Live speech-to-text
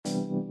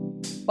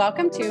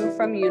Welcome to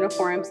From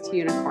Uniforms to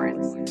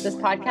Unicorns. This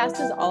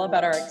podcast is all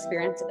about our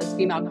experience as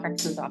female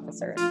corrections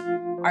officers,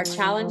 our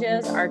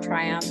challenges, our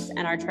triumphs,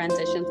 and our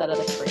transitions out of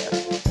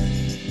the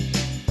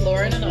career.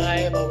 Lauren and I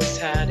have always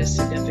had a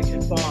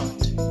significant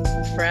bond.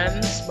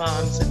 Friends,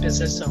 moms, and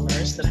business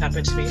owners that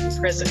happened to be in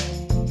prison.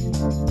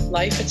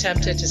 Life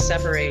attempted to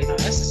separate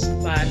us,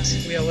 but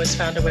we always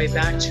found a way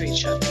back to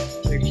each other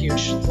through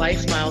huge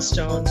life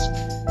milestones,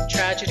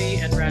 tragedy,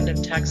 and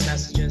random text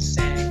messages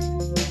saying,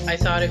 "I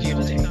thought of you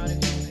today."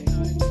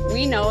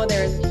 We know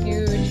there's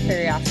huge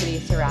curiosity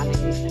surrounding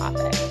these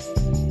topics,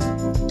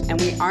 and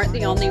we aren't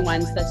the only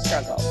ones that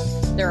struggle.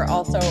 There are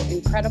also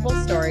incredible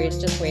stories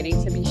just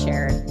waiting to be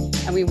shared,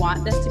 and we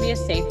want this to be a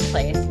safe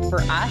place for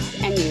us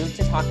and you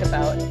to talk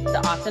about the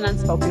often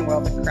unspoken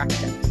world of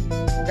corrections.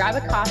 Grab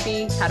a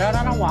coffee, head out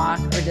on a walk,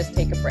 or just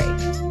take a break.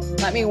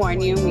 Let me warn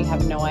you, we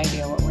have no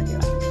idea what we're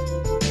doing.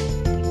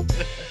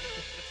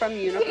 From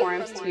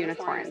uniforms to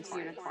unicorns.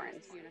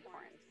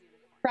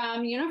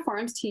 From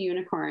Uniforms to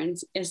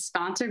Unicorns is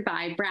sponsored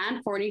by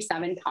Brand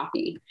 47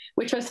 Coffee,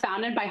 which was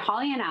founded by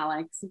Holly and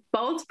Alex,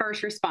 both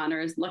first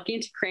responders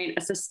looking to create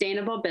a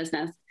sustainable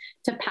business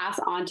to pass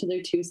on to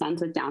their two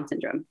sons with Down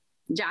syndrome,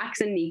 Jax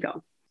and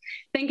Nico.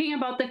 Thinking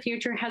about the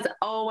future has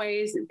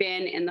always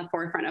been in the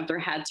forefront of their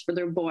heads for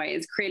their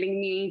boys, creating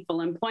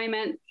meaningful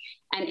employment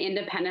and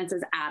independence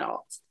as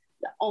adults.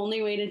 The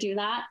only way to do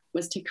that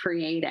was to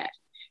create it.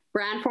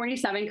 Brand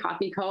 47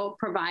 Coffee Co.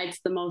 provides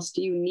the most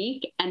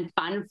unique and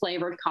fun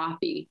flavored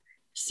coffee.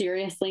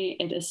 Seriously,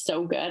 it is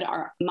so good.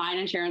 Mine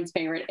and Sharon's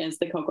favorite is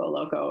the Coco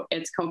Loco.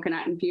 It's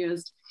coconut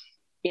infused.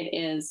 It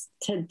is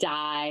to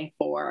die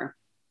for.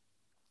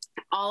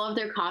 All of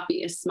their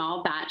coffee is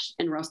small batch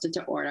and roasted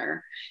to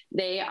order.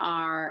 They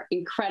are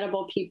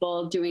incredible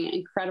people doing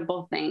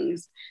incredible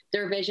things.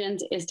 Their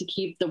visions is to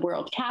keep the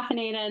world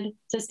caffeinated,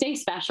 to stay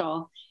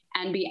special,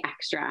 and be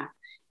extra.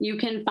 You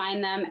can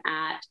find them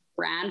at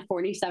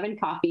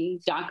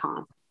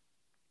brand47coffee.com.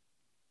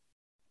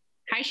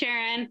 Hi,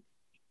 Sharon.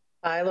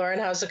 Hi, Lauren.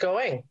 How's it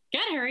going?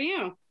 Good. How are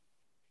you?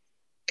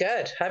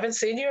 Good. Haven't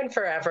seen you in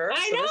forever.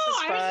 I so know. This is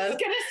I fun. was just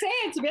going to say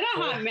it's been a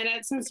hot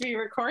minute since we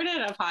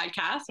recorded a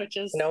podcast, which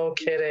is no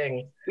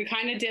kidding. We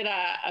kind of did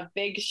a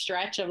big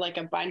stretch of like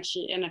a bunch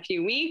in a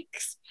few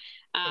weeks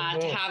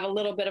to have a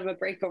little bit of a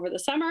break over the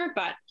summer,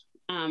 but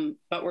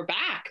we're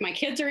back. My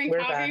kids are in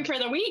Calgary for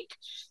the week.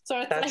 So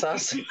it's That's like,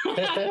 awesome.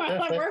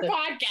 we're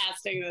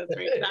podcasting this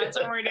week. That's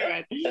what we're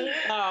doing.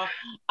 So,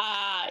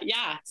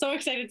 yeah, so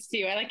excited to see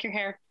you. I like your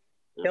hair.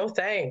 No,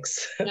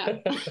 thanks. Yeah.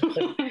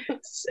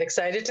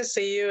 Excited to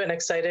see you and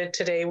excited.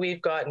 Today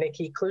we've got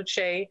Nikki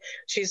Cloutier.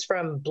 She's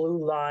from Blue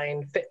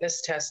Line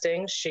Fitness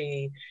Testing.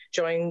 She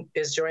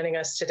is joining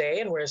us today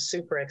and we're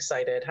super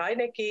excited. Hi,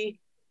 Nikki.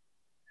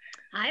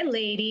 Hi,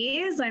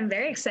 ladies. I'm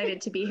very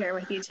excited to be here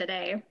with you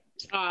today.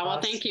 Oh,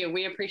 well, thank you.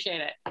 We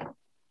appreciate it.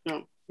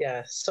 Oh.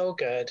 Yeah, so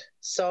good.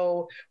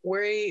 So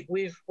we're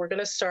going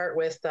to start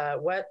with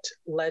what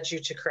led you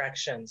to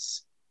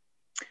corrections?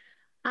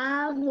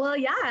 Well,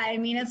 yeah, I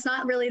mean, it's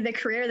not really the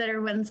career that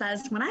everyone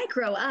says, when I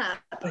grow up,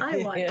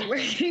 I want to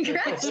work in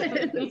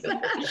corrections.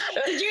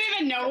 Did you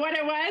even know what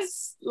it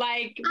was?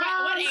 Like,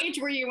 what age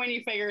were you when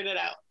you figured it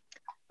out?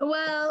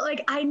 Well,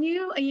 like I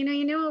knew,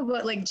 you know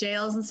about like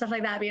jails and stuff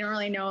like that, but you don't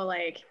really know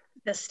like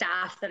the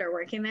staff that are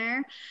working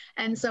there.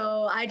 And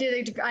so I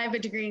have a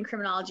degree in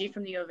criminology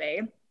from the U of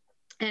A.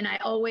 And I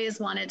always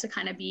wanted to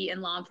kind of be in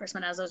law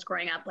enforcement as I was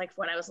growing up. Like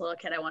when I was a little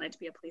kid, I wanted to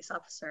be a police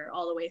officer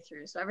all the way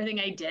through. So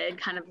everything I did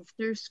kind of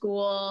through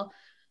school,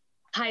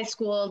 high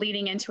school,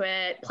 leading into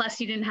it.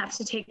 Plus you didn't have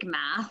to take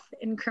math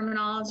in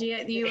criminology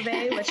at the U of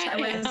A, which I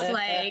was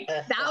like,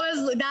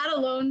 that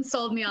alone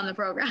sold me on the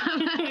program.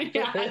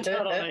 Yeah,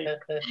 totally.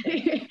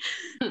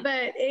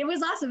 But it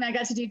was awesome. I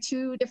got to do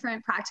 2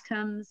 different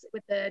practicums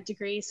with the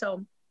degree.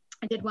 So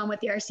I did one with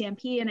the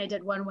RCMP and I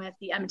did one with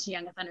the Edmonton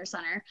Young Offender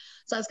Center.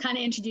 So I was kind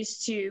of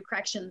introduced to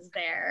corrections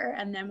there.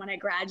 And then when I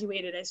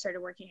graduated, I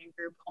started working in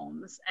group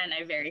homes. And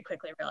I very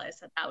quickly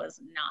realized that was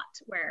not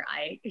where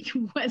I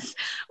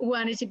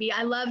wanted to be.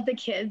 I loved the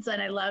kids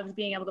and I loved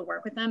being able to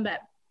work with them,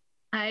 but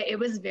it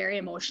was very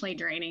emotionally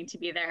draining to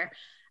be there.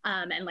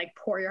 And like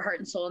pour your heart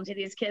and soul into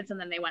these kids. And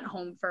then they went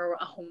home for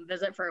a home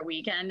visit for a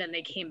weekend and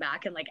they came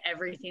back and like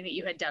everything that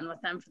you had done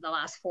with them for the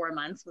last 4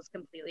 months was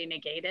completely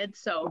negated.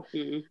 So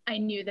I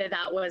knew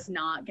that was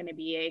not going to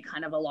be a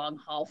kind of a long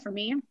haul for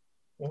me.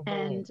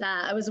 And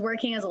I was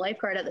working as a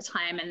lifeguard at the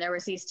time. And there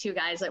was these 2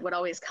 guys that would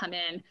always come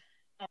in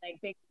and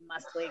like big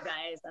muscly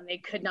guys and they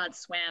could not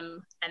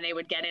swim and they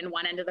would get in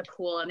one end of the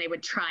pool and they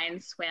would try and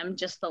swim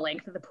just the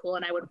length of the pool.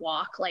 And I would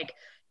walk like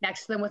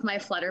next to them with my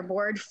flutter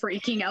board,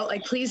 freaking out,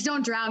 like, please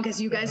don't drown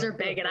because you guys are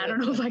big and I don't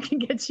know if I can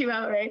get you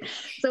out, right?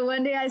 So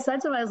one day I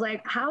said to them, I was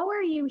like, how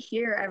are you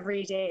here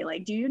every day?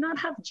 Like, do you not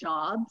have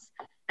jobs?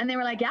 And they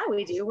were like, yeah,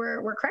 we do.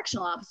 We're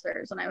correctional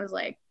officers. And I was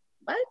like,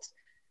 what?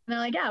 And they're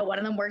like, yeah, one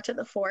of them worked at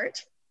the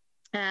Fort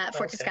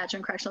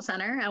Saskatchewan Correctional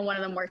Center, and one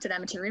of them worked at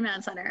Edmonton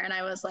Remand Center. And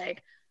I was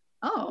like,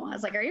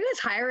 are you guys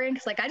hiring?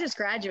 Because like I just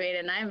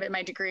graduated and I have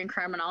my degree in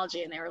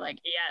criminology. And they were like,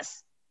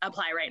 yes.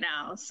 apply right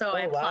now. So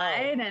I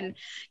applied, and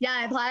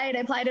I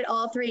applied at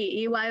all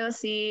three,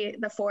 EYOC,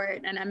 the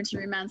Fort, and Edmonton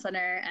Remand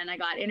Center, and I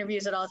got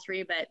interviews at all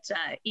three, but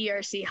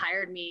ERC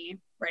hired me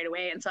right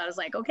away. And so I was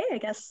like, okay, I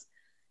guess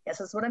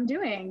that's what I'm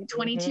doing.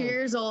 22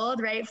 years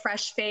old, right?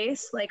 Fresh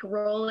face, like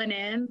rolling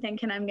in,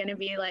 thinking I'm going to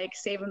be like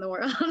saving the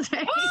world.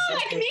 Right? Oh,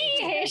 like me.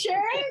 Hey,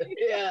 Sharon.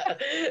 Yeah,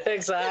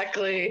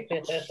 exactly.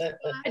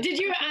 Did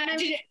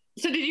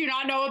you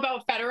not know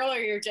about federal, or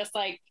you're just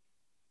like,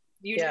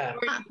 you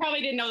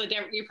probably didn't know the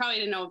difference. You probably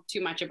didn't know too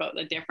much about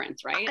the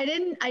difference, right?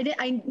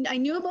 I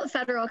knew about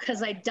federal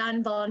because I'd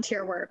done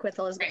volunteer work with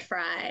Elizabeth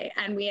Fry,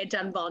 and we had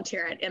done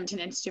volunteer at Edmonton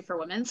Institute for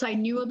Women. So I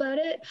knew about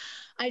it.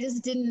 I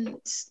just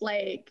didn't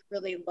like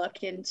really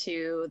look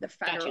into the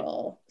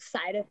federal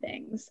side of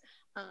things.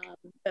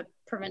 The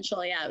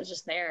provincial, it was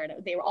just there,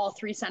 and they were all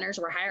three centers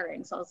were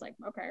hiring. So I was like,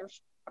 okay, I'll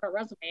put a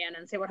resume in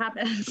and see what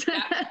happens.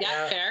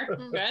 Yeah, fair,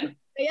 good.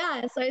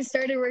 So I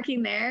started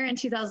working there in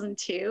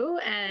 2002,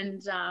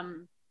 and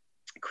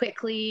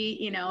quickly,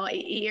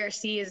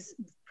 ERC is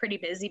pretty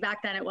busy.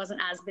 Back then it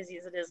wasn't as busy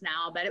as it is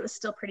now, but it was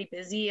still pretty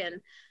busy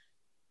and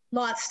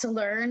lots to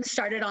learn.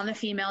 Started on the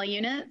female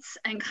units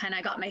and kind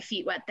of got my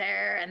feet wet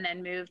there, and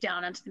then moved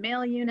down onto the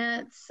male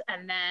units,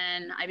 and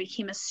then I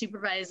became a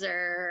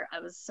supervisor. I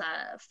was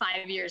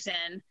 5 years in,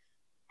 and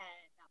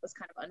that was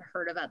kind of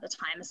unheard of at the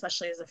time,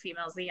 especially as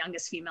the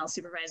youngest female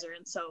supervisor.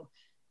 And so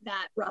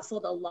that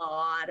ruffled a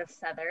lot of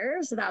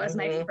feathers. So that was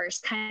my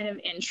first kind of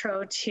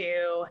intro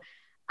to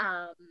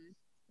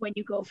when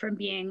you go from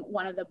being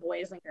one of the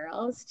boys and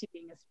girls to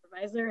being a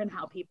supervisor, and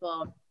how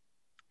people,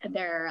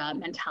 their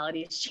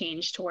mentalities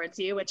change towards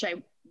you, which I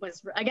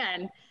was,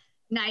 again,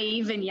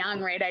 naive and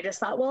young, right? I just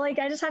thought, well, like,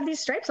 I just have these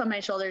stripes on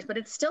my shoulders, but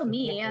it's still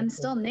me. I'm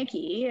still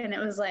Nikki. And it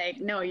was like,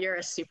 no, you're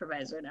a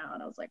supervisor now.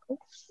 And I was like, oh,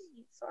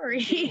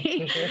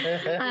 sorry.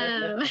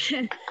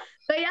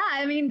 But yeah,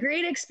 I mean,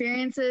 great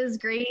experiences,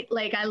 great.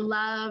 Like I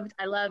loved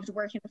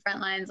working the front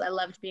lines. I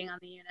loved being on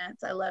the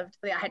units. I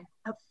had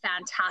a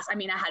fantastic,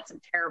 I had some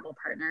terrible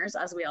partners,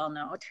 as we all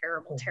know,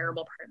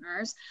 terrible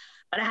partners,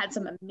 but I had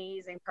some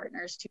amazing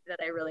partners too that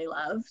I really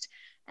loved.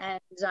 And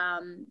I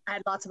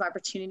had lots of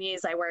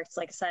opportunities. I worked,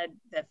 like I said,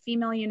 the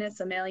female units,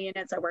 the male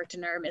units. I worked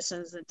in our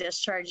admissions and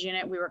discharge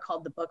unit. We were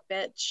called the book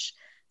bitch.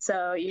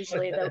 So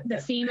usually the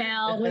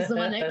female was the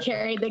one that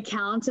carried the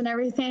count and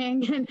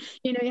everything. And,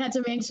 you had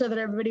to make sure that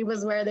everybody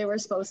was where they were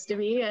supposed to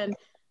be. And,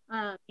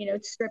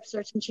 strip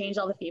search and change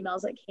all the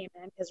females that came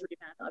in, because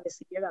remand,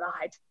 obviously you got a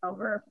high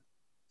turnover.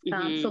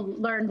 So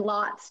learned a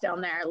lot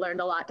down there.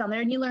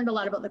 And you learned a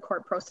lot about the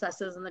court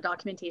processes and the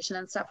documentation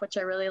and stuff, which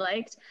I really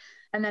liked.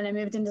 And then I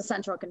moved into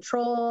central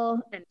control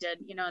and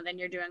did, and then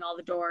you're doing all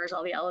the doors,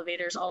 all the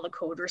elevators, all the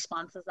code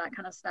responses, that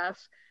kind of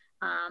stuff.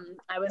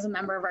 I was a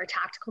member of our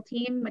tactical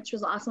team, which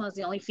was awesome. I was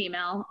the only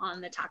female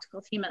on the tactical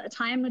team at the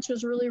time, which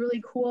was really,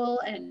 really cool.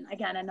 And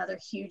again, another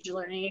huge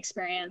learning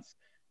experience.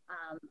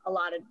 A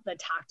lot of the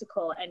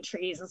tactical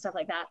entries and stuff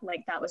like that.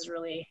 Like that was I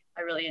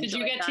really enjoyed. Did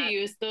you get to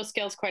use those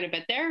skills quite a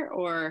bit there,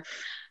 or?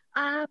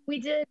 We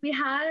did. We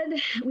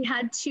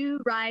had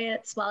 2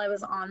 riots while I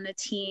was on the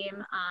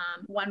team.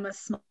 One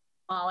was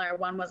smaller,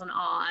 one was an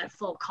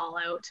full call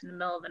out in the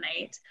middle of the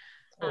night.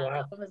 Oh,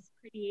 wow.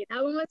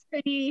 That one was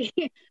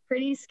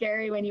pretty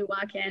scary when you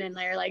walk in and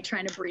they're like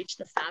trying to breach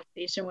the staff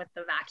station with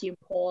the vacuum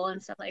pole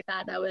and stuff like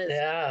that.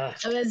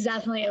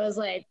 It was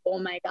like, oh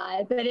my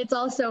God. But it's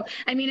also,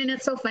 and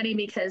it's so funny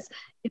because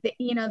the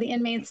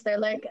inmates, they're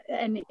like,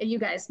 and you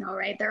guys know,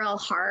 right? They're all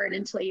hard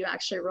until you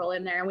actually roll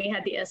in there. And we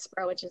had the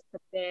ISPRA, which is the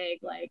big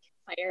like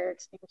fire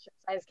extinguisher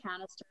size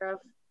canister of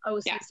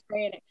OC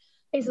spray, and it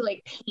basically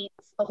like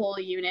paints the whole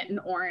unit in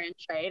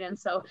orange, right? And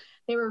so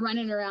they were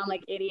running around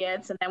like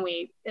idiots, and then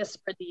we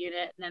spread the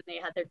unit, and then they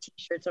had their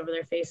t-shirts over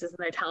their faces and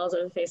their towels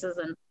over their faces.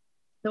 And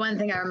the one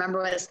thing I remember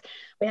was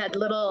we had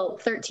little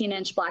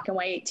 13-inch black and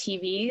white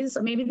TVs.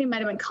 Or maybe they might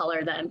have been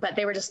color then, but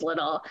they were just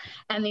little.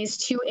 And these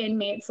 2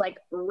 inmates like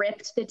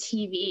ripped the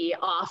TV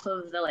off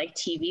of the like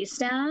TV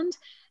stand.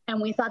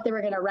 And we thought they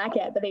were going to wreck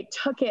it, but they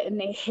took it and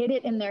they hid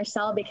it in their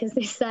cell, because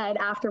they said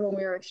after, when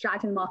we were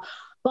extracting them all,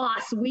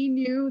 boss, we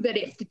knew that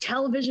if the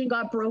television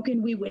got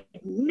broken, we would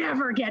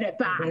never get it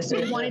back.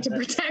 So we wanted to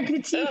protect the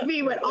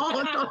TV with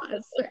all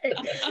costs, right?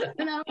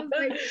 And I was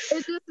like,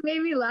 it just made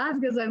me laugh,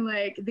 because I'm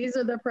like, these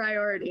are the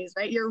priorities,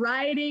 right? You're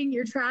rioting,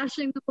 you're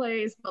trashing the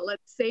place, but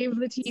let's save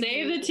the TV.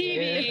 Save the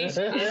TV.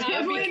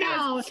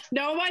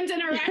 No one's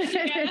in a rush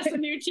to get us a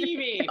new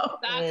TV. No,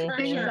 that's for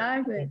sure.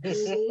 Exactly.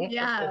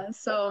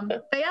 So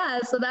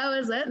that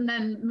was it. And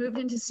then moved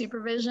into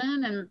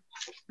supervision and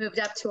moved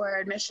up to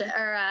our admission,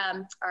 or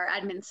our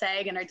admin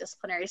SEG and our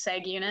disciplinary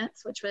SEG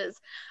units, which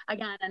was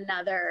again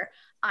another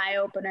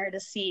eye-opener to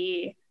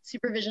see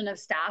supervision of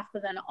staff,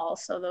 but then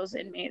also those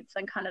inmates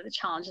and kind of the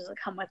challenges that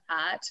come with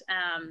that.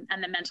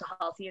 And the mental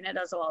health unit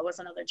as well was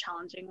another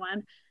challenging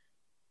one.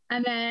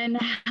 And then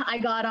I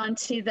got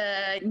onto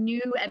the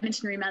new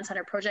Edmonton Remand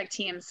Center project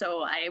team.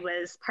 So I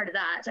was part of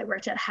that. I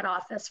worked at head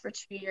office for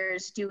 2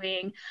 years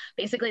doing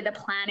basically the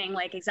planning,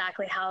 like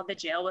exactly how the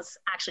jail was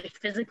actually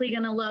physically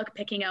going to look,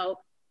 picking out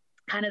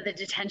kind of the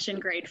detention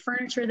grade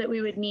furniture that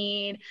we would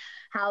need,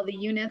 how the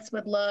units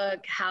would look,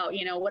 how,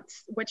 you know,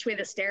 which way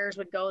the stairs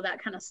would go,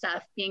 that kind of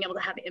stuff. Being able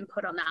to have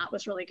input on that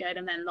was really good.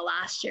 And then the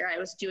last year I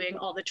was doing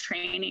all the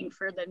training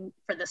for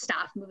the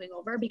staff moving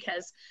over,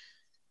 because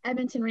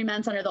Edmonton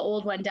Remand Center, the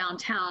old one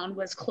downtown,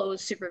 was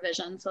closed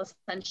supervision. So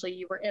essentially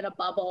you were in a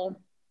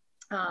bubble,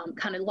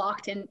 kind of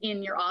locked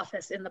in your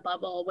office in the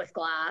bubble with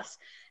glass.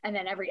 And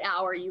then every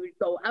hour you would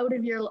go out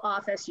of your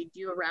office, you'd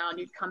do a round,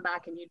 you'd come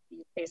back, and you'd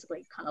be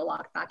basically kind of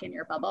locked back in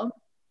your bubble.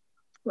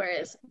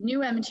 Whereas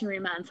new Edmonton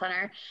Remand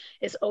Center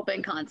is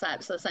open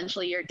concept. So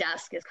essentially your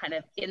desk is kind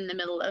of in the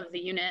middle of the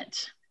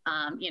unit.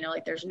 You know,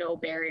 like there's no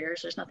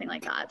barriers, there's nothing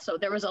like that. So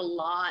there was a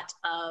lot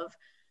of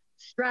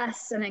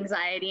stress and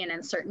anxiety and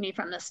uncertainty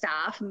from the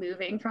staff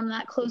moving from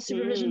that closed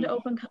supervision to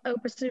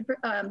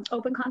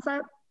open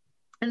concept.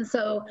 And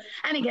so,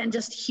 and again,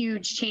 just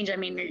huge change. I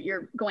mean,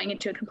 you're going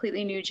into a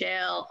completely new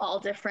jail, all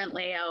different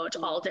layout,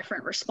 all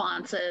different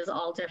responses,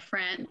 all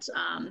different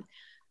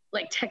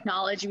like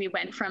technology. We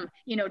went from,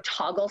 you know,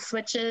 toggle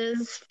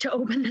switches to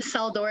open the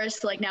cell doors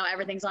to like now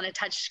everything's on a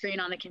touch screen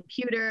on the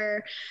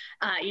computer.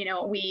 You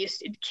know, we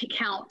used to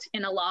count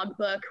in a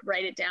logbook,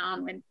 write it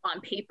down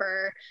on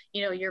paper.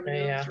 You know, your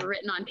moves were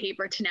written on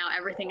paper to now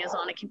everything is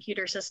on a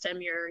computer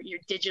system. You're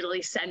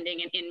digitally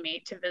sending an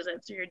inmate to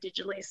visits, or you're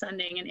digitally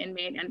sending an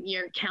inmate and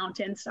you're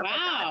counting stuff like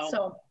that.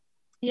 So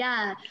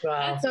yeah.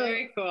 Wow. That's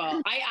very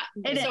cool.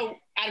 So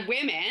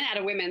at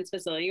a women's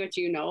facility, which,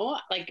 you know,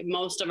 like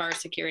most of our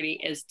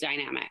security is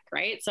dynamic,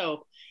 right?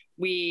 So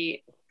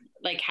we,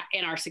 like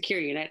in our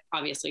security unit,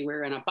 obviously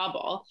we're in a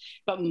bubble,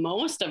 but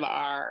most of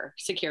our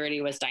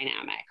security was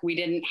dynamic. We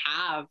didn't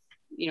have,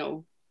 you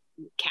know,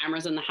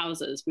 cameras in the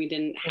houses. We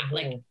didn't have,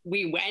 like,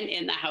 we went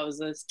in the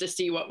houses to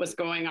see what was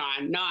going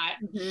on, not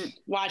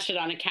watch it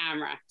on a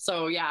camera.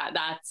 So yeah,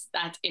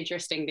 that's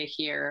interesting to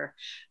hear.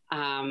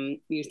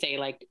 You say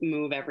like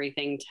move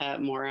everything to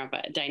more of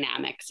a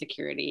dynamic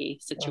security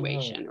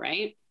situation,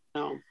 right?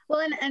 So.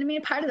 Well, and I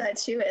mean, part of that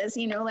too is,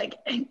 you know, like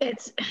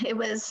it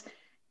was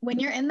when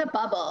you're in the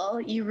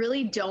bubble, you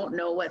really don't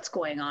know what's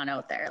going on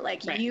out there.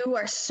 Like you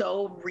are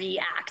so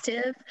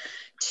reactive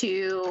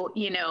to,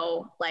 you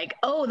know, like,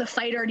 oh, the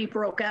fight already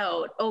broke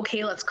out.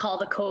 Okay, let's call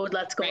the code.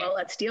 Let's go out.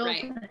 Let's deal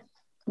with it.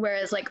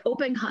 Whereas like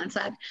open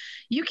concept,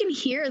 you can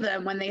hear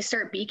them when they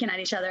start beaking at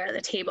each other at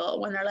the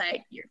table, when they're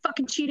like, you're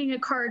fucking cheating a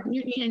card,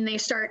 and they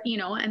start, you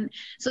know, and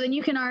so then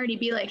you can already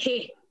be like,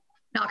 hey,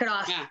 knock it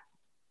off. Yeah.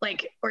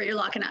 Like, or you're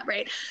locking up,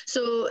 right?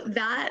 So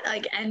that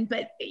like,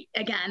 but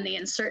again, the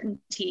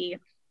uncertainty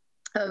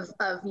of,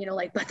 you know,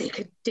 like, but they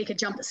could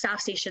jump the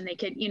staff station. They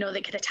could, you know,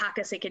 they could attack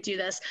us. They could do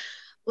this.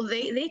 Well,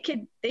 they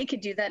could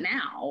do that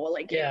now,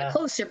 like in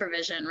close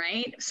supervision,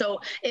 right?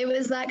 So it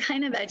was that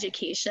kind of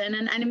education,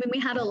 and I mean we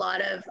had a lot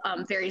of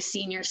very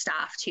senior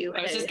staff too.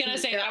 I was just gonna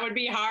say that would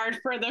be hard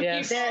for the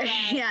people.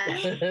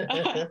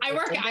 That, I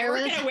work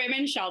at a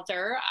women's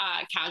shelter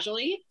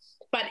casually,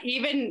 but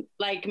even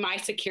like my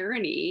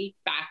security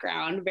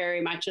background very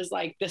much is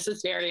like, this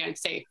is very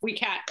unsafe. We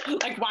can't,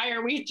 like, why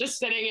are we just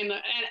sitting in the,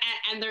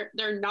 and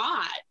they're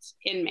not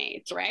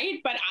inmates, right?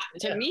 But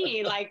to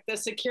me, like the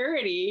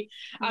security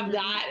of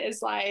that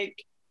is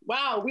like,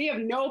 wow, we have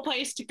no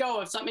place to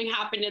go if something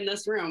happened in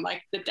this room.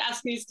 Like the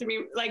desk needs to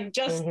be like,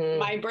 just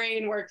my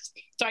brain works.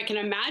 So I can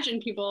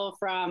imagine people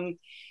from,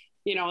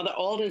 you know, the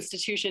old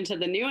institution to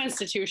the new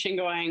institution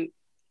going,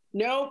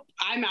 nope,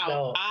 I'm out.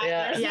 No,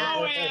 there's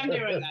no way I'm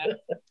doing that.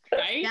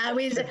 Right? Yeah,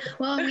 we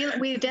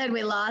did.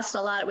 We lost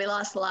a lot. We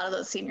lost a lot of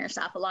those senior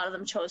staff. A lot of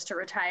them chose to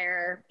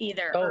retire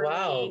either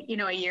early, you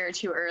know, a year or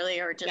two early,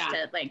 or just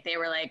like they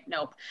were like,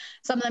 nope.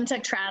 Some of them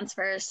took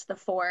transfers to the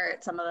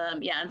fort. Some of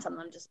them, and some of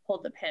them just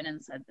pulled the pin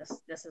and said,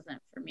 this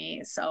isn't for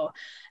me. So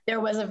there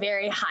was a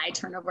very high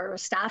turnover of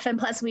staff, and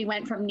plus we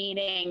went from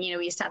needing, you know,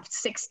 we used to have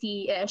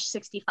 60-ish,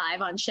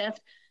 65 on shift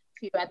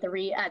to at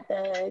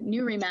the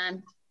new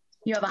remand.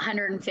 You have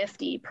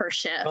 150 per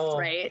shift,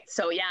 right?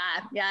 So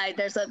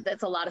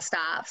that's a lot of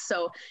staff.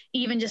 So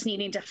even just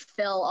needing to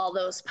fill all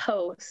those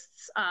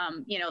posts,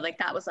 you know, like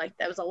that was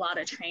a lot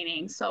of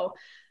training. So,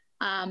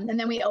 and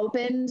then we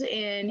opened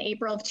in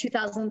April of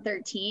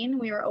 2013.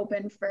 We were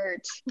open for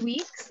 2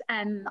 weeks,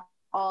 and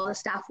all the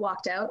staff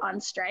walked out on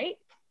strike.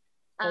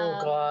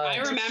 Oh God! I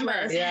remember.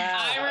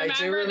 I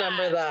do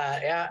remember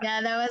that.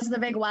 Yeah, that was the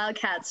big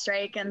Wildcat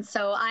strike, and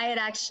so I had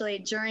actually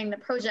during the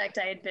project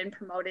I had been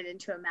promoted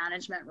into a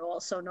management role,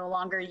 so no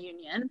longer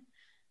union.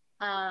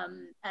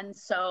 And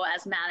so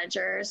as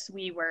managers,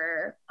 we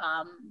were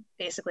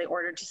basically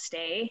ordered to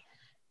stay,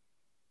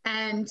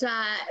 and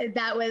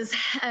that was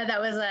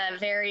a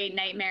very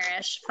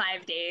nightmarish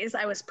 5 days.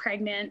 I was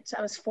pregnant.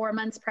 I was 4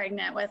 months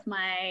pregnant with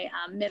my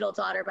middle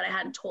daughter, but I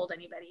hadn't told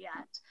anybody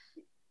yet.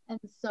 And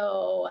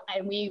so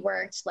we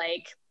worked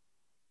like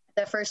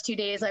the first 2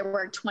 days I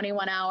worked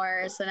 21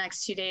 hours. The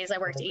next 2 days I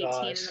worked 18.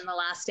 And then the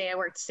last day I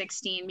worked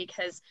 16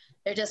 because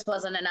there just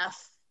wasn't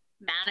enough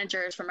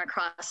managers from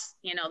across,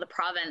 you know, the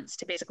province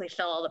to basically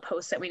fill all the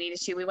posts that we needed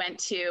to. We went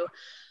to,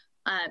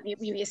 we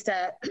used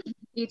to,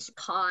 each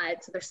pod,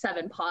 so there's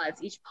 7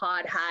 pods. Each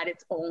pod had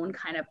its own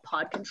kind of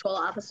pod control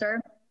officer.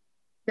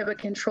 that would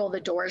control the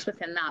doors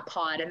within that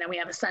pod. And then we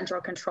have a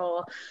central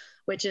control,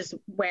 which is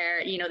where,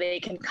 you know, they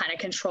can kind of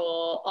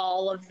control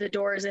all of the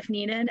doors if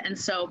needed. And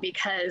so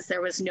because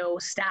there was no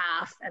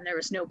staff and there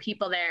was no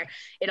people there,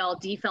 it all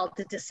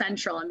defaulted to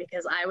central. And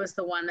because I was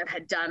the one that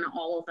had done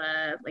all of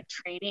the like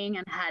training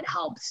and had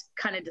helped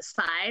kind of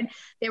decide,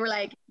 they were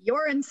like,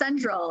 you're in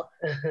central,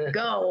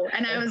 go.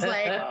 And I was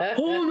like,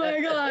 oh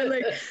my God.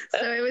 Like,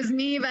 so it was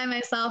me by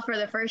myself for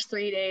the first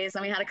 3 days.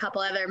 And we had a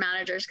couple other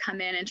managers come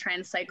in and try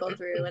and cycle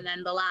through. And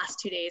then the last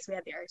 2 days we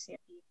had the RCMP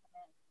come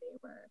in. They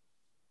were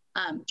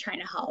trying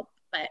to help.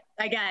 But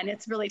again,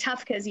 it's really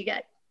tough because you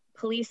get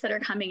police that are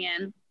coming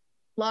in,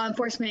 law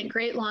enforcement,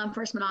 great law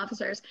enforcement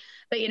officers,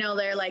 but you know,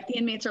 they're like, the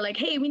inmates are like,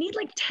 hey, we need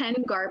like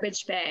 10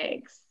 garbage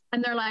bags.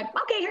 And they're like,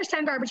 okay, here's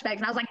 10 garbage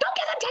bags. And I was like, don't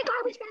give them 10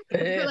 garbage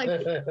bags. They're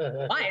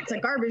like, why? It's a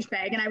garbage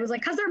bag. And I was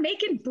like, because they're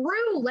making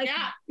brew. Like,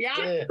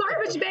 yeah.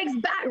 Garbage bags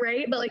back,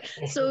 right? But like,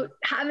 so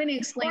having to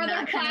explain or that.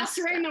 Or they're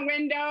plastering the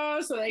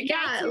window so they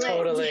can't. Yeah,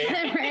 totally.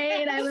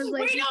 Right? I was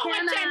like, we know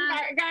what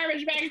 10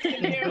 garbage bags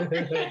can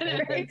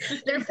do. Right?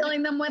 They're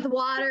filling them with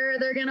water.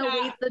 They're going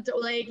to wait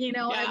like, you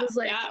know, I was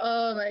like,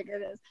 oh my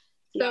goodness.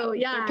 So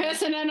they're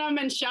pissing in them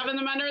and shoving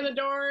them under the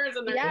doors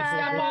and they're gonna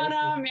step on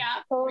them.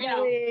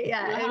 Totally.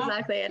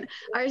 Exactly. And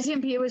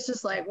RCMP was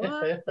just like,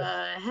 what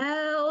the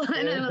hell?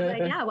 And I was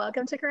like,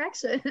 welcome to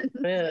correction.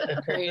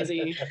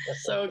 Crazy.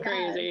 So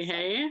crazy.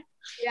 Hey.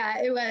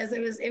 Yeah, it was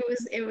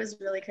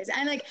really crazy.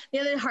 And like the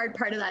other hard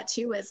part of that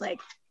too was like,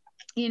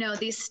 you know,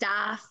 these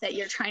staff that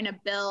you're trying to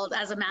build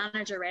as a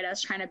manager, right? I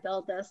was trying to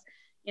build this,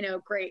 you know,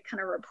 great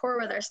kind of rapport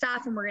with our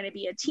staff and we're going to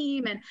be a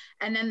team.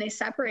 And then they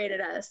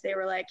separated us. They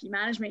were like,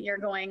 management, you're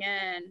going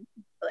in.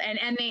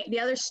 And the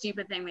other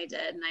stupid thing they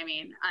did, and I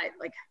mean, I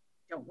like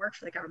don't work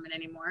for the government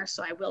anymore,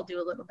 so I will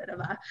do a little bit of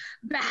a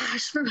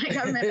bash for my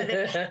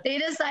government. But they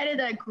decided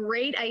a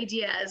great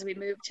idea as we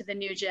moved to the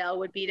new jail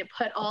would be to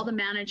put all the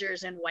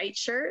managers in white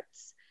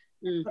shirts,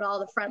 put all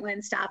the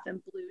frontline staff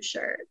in blue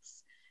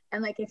shirts.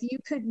 And like, if you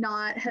could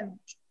not have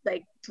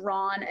like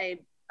drawn a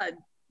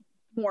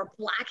more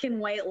black and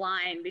white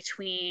line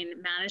between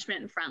management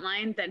and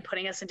frontline than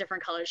putting us in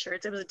different color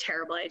shirts. It was a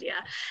terrible idea.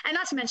 And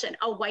not to mention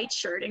a white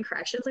shirt in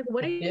corrections. Like,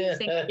 what are you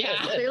thinking?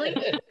 Yeah.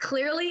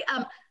 Clearly,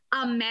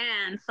 a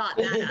man thought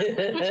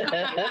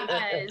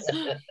that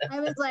up. I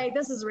was like,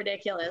 this is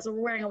ridiculous. We're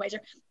wearing a white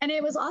shirt. And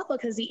it was awful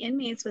because the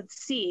inmates would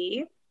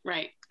see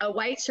a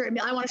white shirt and be,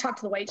 I want to talk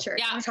to the white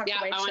shirt. I want to talk to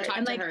the white shirt.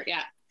 And like,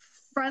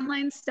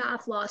 frontline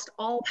staff lost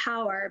all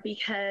power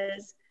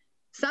because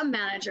some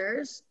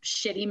managers,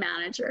 shitty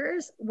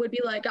managers, would be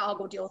like, I'll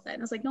go deal with it.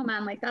 And it's like, no,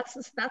 man, like that's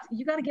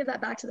you got to give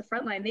that back to the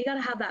front line. They got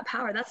to have that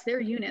power. That's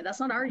their unit. That's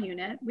not our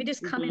unit. We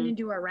just come in and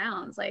do our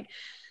rounds. Like,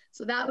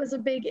 so that was a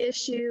big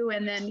issue.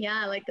 And then,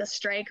 like the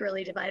strike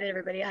really divided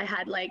everybody. I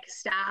had like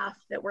staff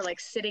that were like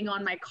sitting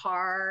on my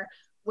car,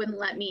 wouldn't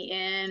let me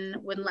in,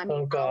 wouldn't let me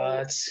go,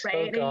 God.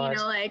 Right. And, you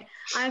know, like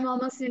I'm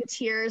almost in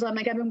tears. I'm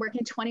like, I've been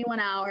working 21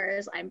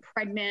 hours. I'm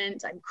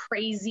pregnant. I'm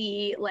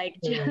crazy. Like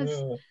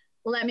just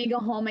let me go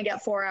home and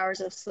get 4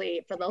 hours of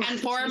sleep for the last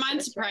 4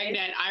 months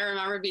pregnant. I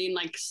remember being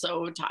like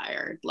so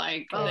tired,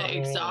 like the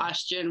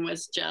exhaustion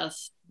was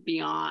just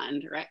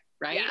beyond, right?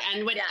 Yeah.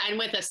 And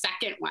with a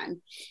second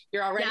one,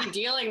 you're already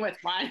dealing with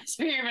one,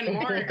 so you're even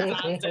more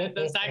exhausted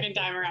the second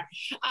time around.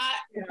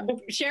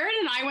 Sharon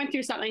and I went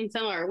through something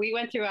similar. We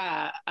went through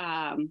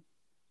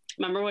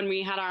remember when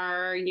we had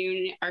our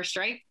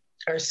strike?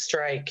 Our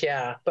strike,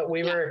 yeah. But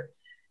we were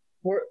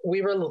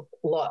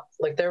locked.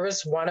 Like there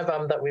was one of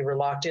them that we were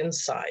locked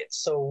inside,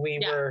 so we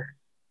were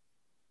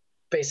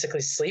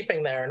basically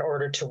sleeping there in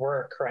order to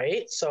work,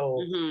 right?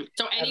 So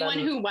so anyone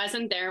who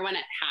wasn't there when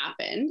it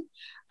happened,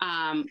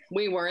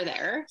 we were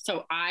there.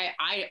 So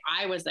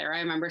I was there. I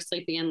remember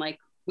sleeping in like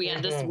we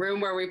had this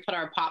room where we put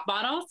our pop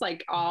bottles,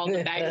 like all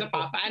the bags of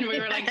pop, and we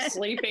were like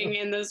sleeping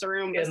in this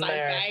room beside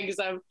bags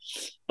of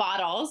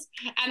bottles.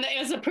 And it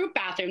was a poop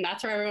bathroom.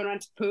 That's where everyone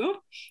went to poop.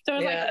 So it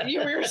was like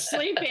we were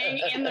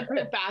sleeping in the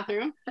poop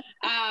bathroom.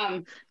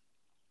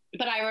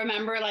 But I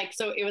remember like,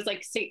 so it was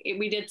like,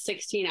 we did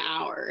 16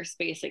 hours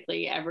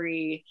basically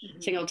every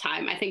single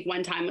time. I think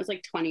one time was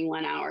like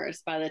 21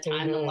 hours by the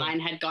time the line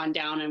had gone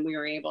down and we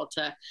were able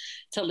to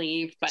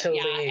leave. But and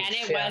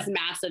it was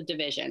massive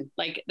division.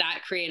 Like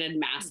that created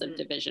massive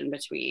division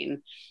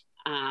between,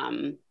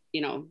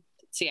 you know,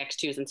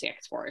 CX2s and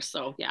CX4s.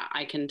 So yeah,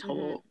 I can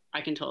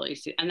totally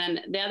see. And then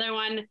the other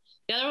one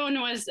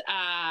was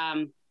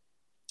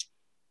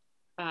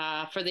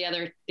for the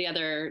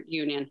other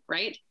union,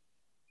 right?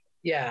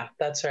 Yeah,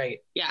 that's right.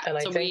 Yeah. And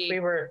I think we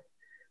were,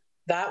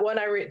 that one,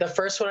 the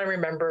first one I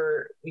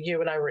remember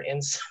you and I were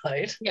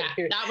inside. Yeah,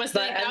 that was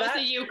the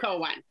UCO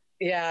one.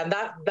 Yeah, and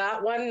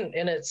that one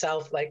in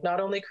itself, like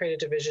not only created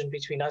division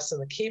between us and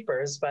the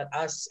keepers, but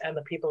us and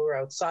the people who were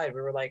outside.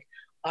 We were like,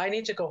 I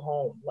need to go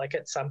home, like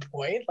at some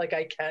point, like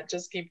I can't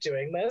just keep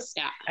doing this.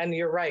 Yeah. And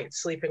you're right,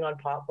 sleeping on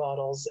pop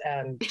bottles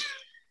and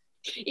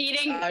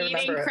Eating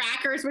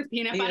crackers with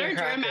peanut butter.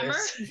 Do you remember?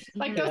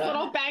 Like those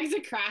little bags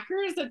of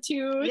crackers, the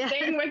two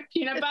thing with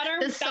peanut butter.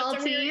 The that's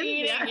what we were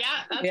eating.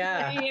 Yeah, that's what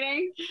we were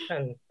eating.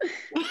 And,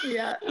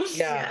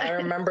 yeah, I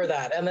remember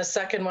that. And the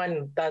second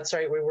one, that's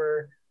right.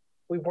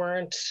 We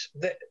weren't,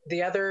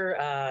 the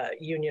other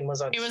union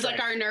was on strike. It was like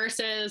our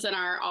nurses and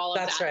all of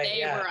that. Right,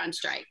 they were on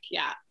strike.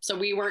 Yeah. So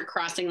we weren't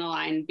crossing the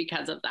line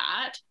because of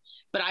that.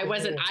 But I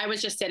wasn't, I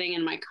was just sitting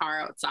in my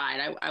car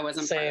outside. I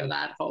wasn't part of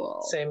that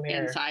whole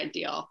inside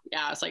deal.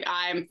 Yeah. I was like,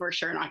 I'm for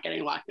sure not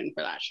getting locked in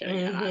for that shit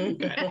again. I'm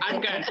good. I'm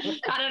good.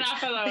 Had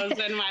enough of those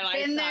in my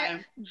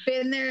lifetime.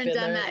 Been there and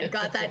done that.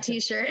 Got that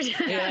t-shirt.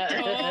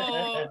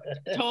 Yeah.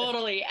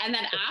 Totally. And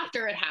then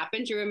after it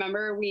happened, you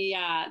remember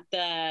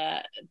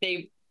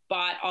they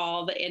bought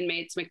all the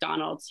inmates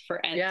McDonald's to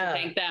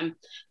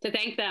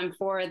thank them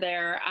for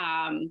their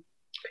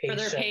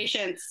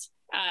patience.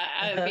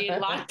 Being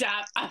locked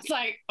up. I was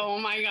like, oh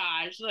my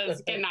gosh,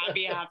 this cannot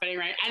be happening,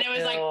 right? And it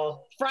was like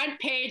front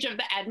page of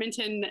the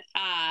Edmonton,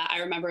 I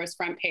remember it was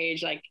front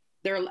page, like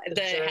the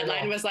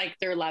headline was like,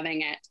 they're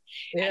loving it.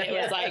 And it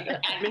was like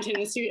Edmonton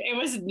Institute. It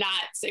was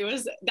nuts.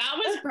 That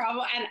was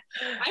probably, and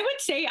I would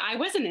say I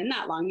wasn't in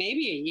that long,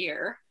 maybe a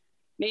year.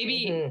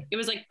 Maybe it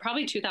was like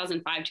probably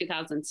 2005,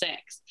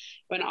 2006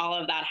 when all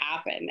of that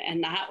happened.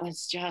 And that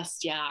was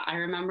just, I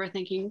remember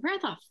thinking, where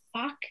the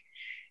fuck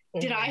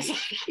did I sign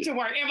up to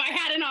work? If I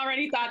hadn't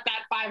already thought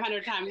that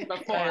 500 times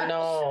before, I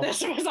know.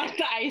 This was like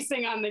the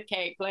icing on the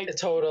cake. Like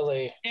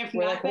totally.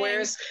 We're nothing,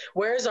 like,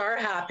 where's our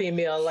Happy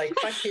Meal? Like,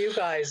 fuck you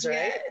guys,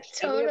 right?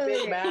 Totally.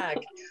 Big Mac.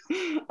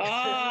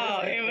 Oh,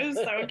 it was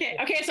okay.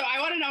 Okay, so I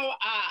want to know,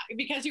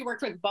 because you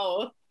worked with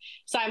both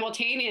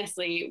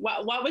simultaneously,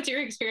 what was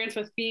your experience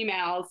with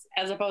females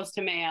as opposed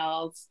to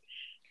males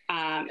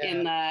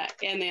in the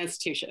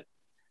institution?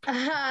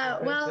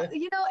 Well,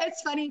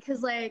 it's funny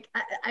because, like,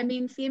 I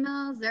mean,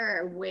 females,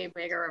 they're way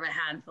bigger of a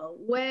handful,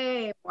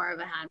 way more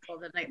of a handful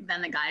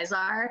than the guys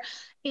are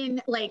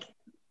in, like,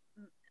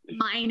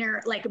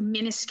 minor, like,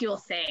 minuscule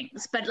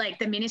things. But, like,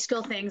 the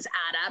minuscule things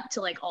add up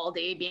to, like, all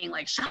day being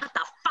like, shut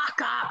the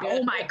fuck up.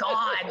 Oh, my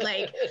God.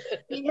 Like,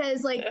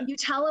 because, like, you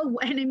tell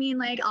and I mean,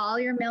 like, all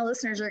your male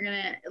listeners are going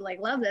to,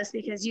 like, love this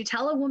because you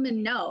tell a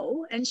woman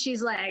no, and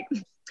she's like,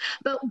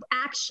 but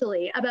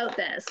actually about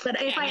this, but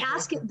if I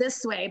ask it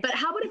this way, but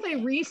how about if I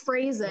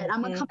rephrase it?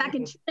 I'm going to come back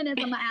in 2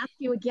 minutes. I'm going to ask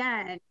you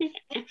again.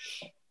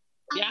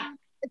 Yeah.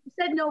 You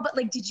said no, but,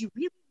 like, did you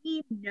really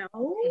mean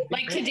no?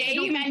 Like today,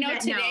 you meant no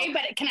today,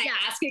 but can I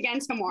ask again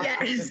tomorrow?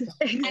 Yes,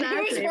 exactly.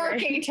 And who's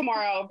working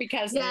tomorrow?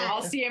 Because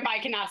I'll see if I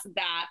can ask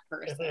that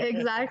person.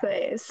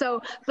 Exactly. So,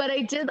 but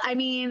I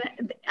mean,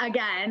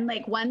 again,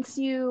 like once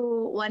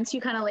you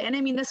kind of, and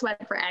I mean, this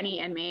went for any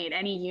inmate,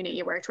 any unit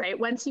you worked, right?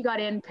 Once you got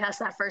in past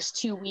that first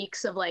 2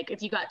 weeks of, like,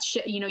 if you got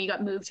you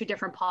got moved to a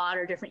different pod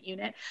or different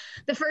unit,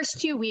 the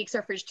first 2 weeks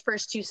or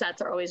first two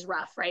sets are always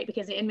rough, right?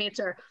 Because the inmates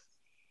are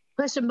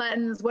pushing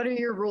buttons. What are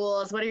your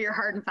rules? What are your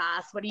hard and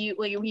fast? What are you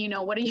what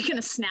are you going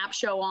to snap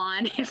show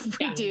on if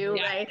we do,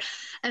 right?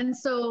 And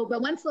so,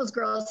 but once those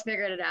girls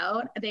figured it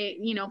out, they,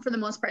 for the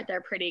most part, they're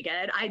pretty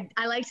good.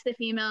 I liked the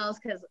females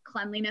because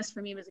cleanliness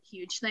for me was a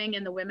huge thing,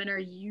 and the women are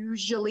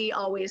usually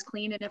always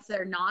clean. And if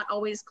they're not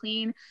always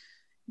clean,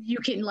 you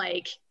can,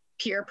 like,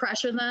 peer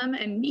pressure them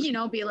and,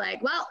 be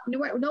like, well,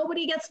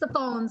 nobody gets the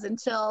phones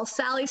until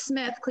Sally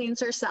Smith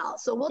cleans her cell.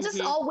 So we'll just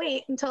all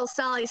wait until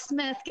Sally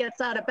Smith gets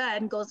out of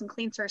bed and goes and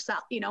cleans her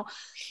cell,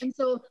 And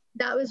so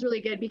that was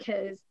really good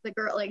because the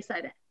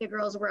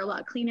girls were a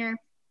lot cleaner.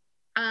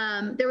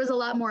 There was a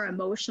lot more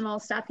emotional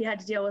stuff you had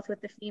to deal with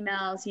the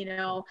females,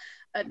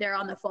 they're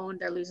on the phone,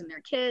 they're losing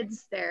their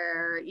kids,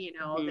 they're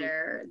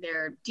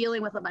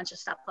dealing with a bunch of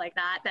stuff like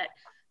that,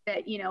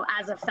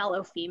 as a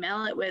fellow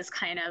female, it was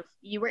kind of,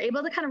 you were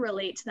able to kind of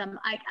relate to them,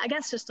 I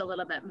guess, just a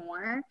little bit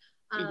more.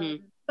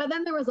 But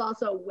then there was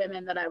also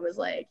women that I was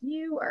like,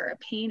 you are a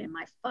pain in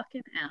my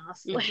fucking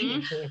ass. Like,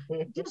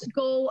 just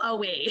go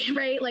away,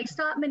 right? Like,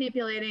 stop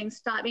manipulating,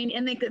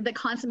 and the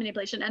constant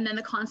manipulation, and then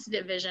the constant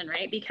division,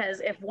 right?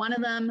 Because if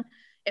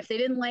they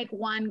didn't like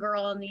one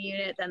girl in the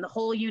unit, then the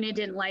whole unit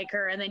didn't like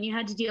her. And then you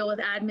had to deal with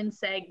admin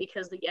seg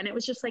and it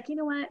was just like, you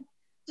know what?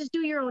 Just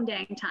do your own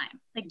dang time.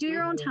 Like, do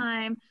your own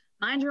time.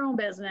 Mind your own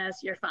business,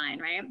 you're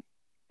fine, right?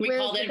 We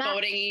called it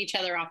voting each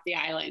other off the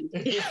island.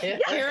 We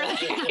were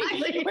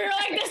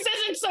like, this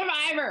isn't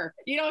Survivor.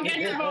 You don't get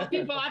to vote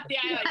people off the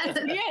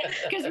island.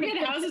 Because we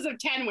had houses of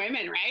 10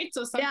 women, right?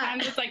 So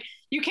sometimes it's like,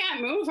 you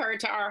can't move her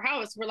to our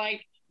house. We're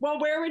like, well,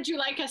 where would you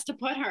like us to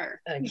put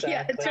her? Exactly.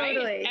 Yeah,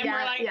 totally. And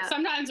we're like,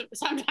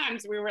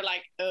 sometimes we were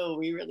like, oh,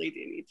 we really do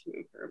need to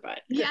move her.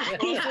 But most of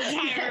the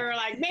time we were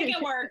like, make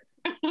it work.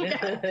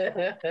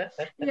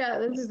 Yeah,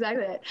 that's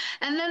exactly it.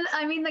 And then,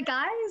 I mean, the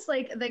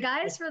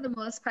guys for the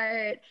most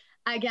part,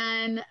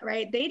 again,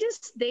 right, they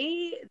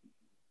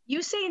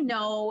you say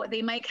no,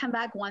 they might come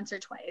back once or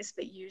twice,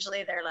 but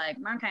usually they're like,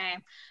 okay,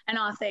 and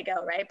off they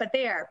go, right? But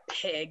they are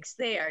pigs.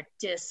 They are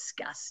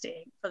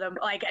disgusting for them.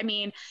 Like, I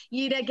mean,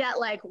 you'd get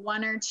like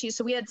one or two.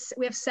 So we have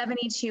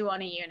 72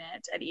 on a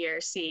unit at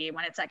ERC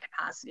when it's at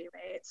capacity,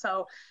 right?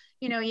 So,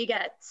 you know, you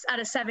get out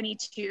of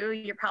 72,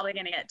 you're probably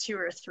going to get 2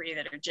 or 3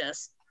 that are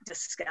just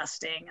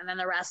disgusting, and then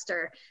the rest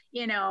are,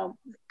 you know,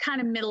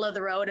 kind of middle of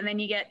the road, and then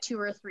you get 2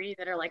 or 3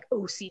 that are like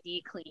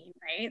OCD clean,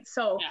 right?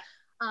 So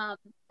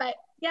but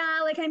yeah,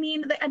 like, I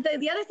mean,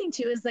 the other thing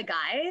too is the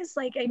guys,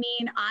 like, I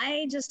mean,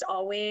 I just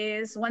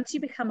always, once you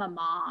become a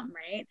mom,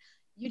 right,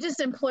 you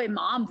just employ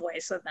mom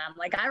voice with them.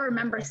 Like, I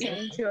remember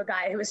saying to a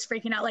guy who was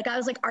freaking out, like, I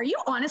was like, are you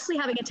honestly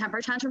having a temper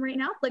tantrum right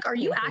now? Like, are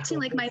you acting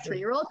like my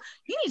 3-year-old?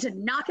 You need to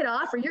knock it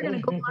off or you're going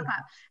to go lock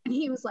up. And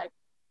he was like,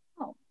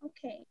 oh,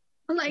 okay.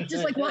 Like,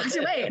 just like walked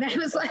away. And I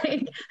was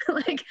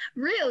like,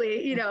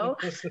 really, you know?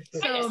 So,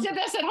 I just did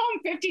this at home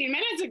 15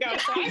 minutes ago,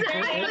 so I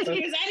barely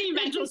use any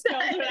mental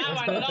skills for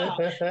that one at all.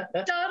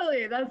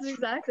 Totally. That's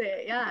exactly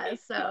it. Yeah.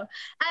 So, and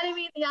I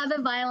mean, yeah,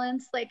 the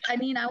violence, like, I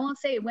mean, I won't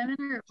say women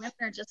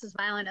are just as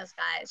violent as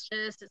guys,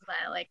 just as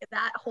violent. Like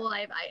that whole,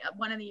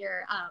 one of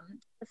your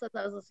episodes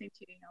I was listening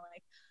to, you know,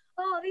 like,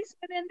 oh, these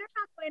women, they're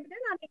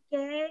not in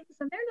gangs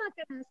and they're not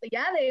gonna say,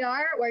 yeah, they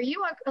are. Where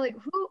you are, like,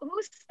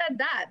 who said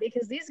that?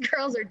 Because these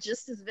girls are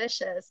just as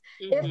vicious,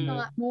 if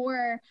not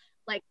more,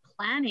 like,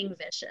 planning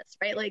vicious,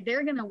 right? Like,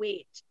 they're gonna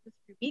wait 2 to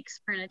 3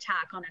 weeks for an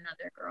attack on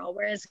another girl,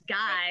 whereas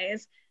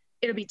guys,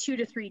 it'll be 2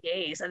 to 3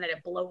 days and then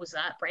it blows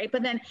up, right?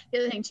 But then the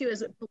other thing too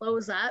is it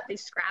blows up, they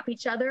scrap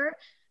each other,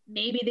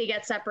 maybe they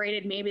get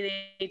separated, maybe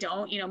they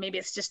don't, you know, maybe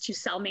it's just 2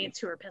 cellmates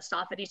who are pissed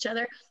off at each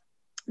other.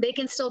 They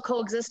can still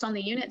coexist on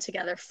the unit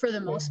together for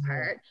the most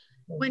part.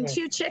 When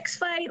 2 chicks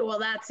fight, well,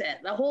 that's it.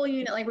 The whole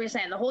unit, like we were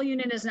saying, the whole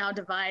unit is now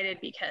divided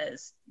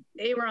because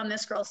they were on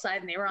this girl's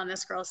side and they were on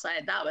this girl's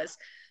side. That was,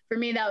 for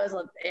me, that was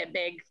a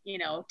big, you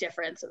know,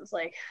 difference. It was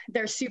like,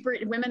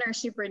 women are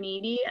super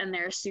needy and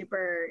they're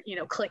super, you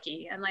know,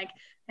 cliquey. And like,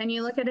 and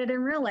you look at it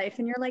in real life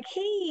and you're like,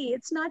 hey,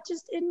 it's not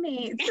just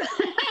inmates.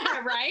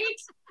 Right?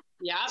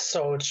 Yeah.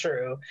 So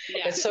true.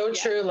 Yeah. It's so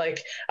true.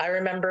 Like, I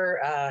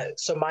remember,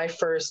 so my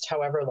first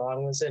however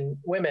long was in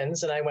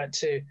women's, and I went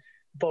to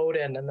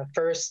Bowdoin, and the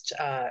first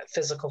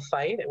physical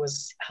fight, it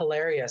was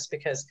hilarious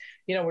because,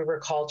 you know, we were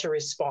called to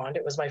respond.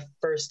 It was my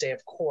first day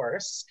of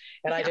course,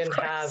 and I didn't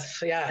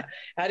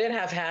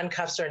have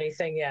handcuffs or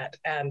anything yet.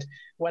 And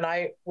when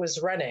I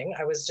was running,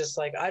 I was just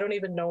like, I don't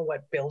even know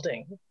what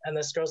building. And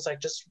this girl's like,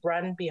 just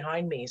run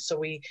behind me. So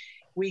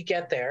we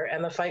get there,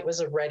 and the fight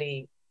was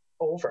already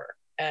over.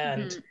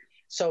 And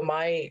so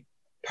my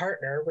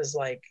partner was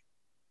like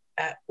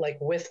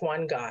with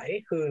one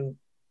guy who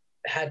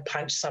had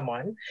punched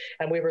someone,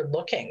 and we were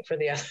looking for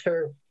the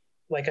other,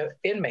 like, an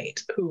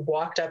inmate who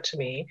walked up to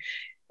me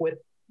with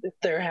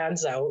their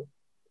hands out,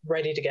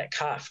 ready to get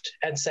cuffed,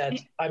 and said,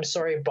 I'm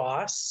sorry,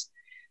 boss.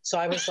 So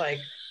I was like,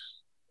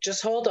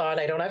 just hold on.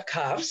 I don't have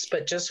cuffs,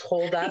 but just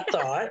hold that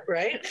thought,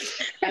 right?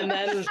 And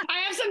then I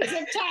have some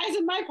zip ties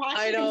in my pocket.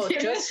 I know,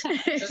 just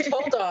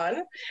hold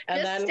on.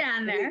 And just then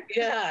stand there.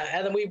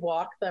 And then we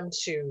walked them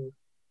to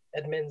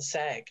admin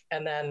seg,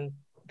 and then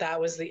that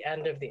was the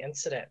end of the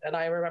incident. And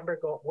I remember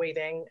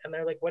waiting, and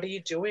they're like, what are you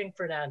doing,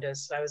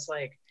 Fernandez? I was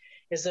like,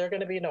 is there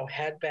going to be no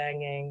head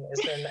banging?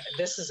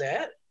 This is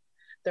it?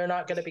 They're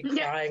not going to be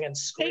crying and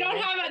screaming.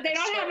 They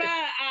don't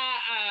have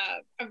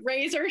a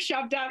razor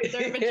shoved up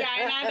their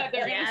vagina that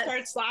they're going to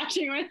start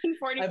slashing with in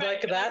 45 I'm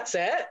like, minutes. that's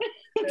it?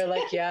 They're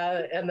like,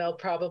 yeah. And they'll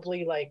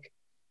probably like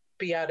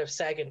be out of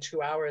SAG in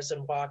 2 hours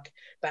and walk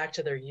back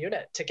to their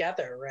unit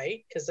together,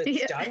 right? Because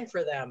it's done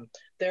for them.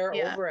 They're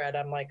over it.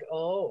 I'm like,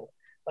 oh,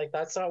 like,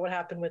 that's not what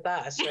happened with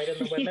us, right? In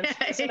the women's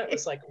prison, it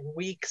was like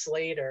weeks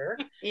later.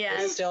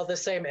 It's still the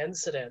same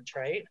incident,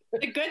 right?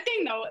 The good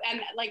thing though,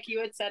 and like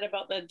you had said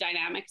about the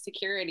dynamic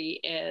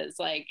security, is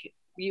like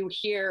you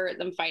hear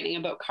them fighting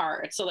about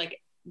cards. So like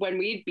when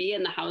we'd be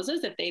in the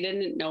houses, if they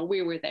didn't know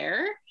we were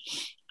there,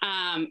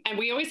 and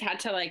we always had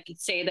to like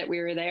say that we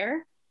were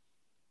there,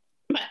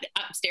 but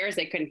upstairs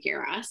they couldn't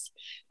hear us.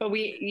 But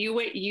you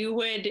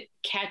would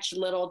catch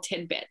little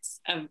tidbits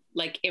of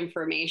like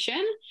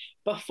information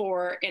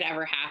before it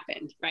ever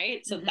happened,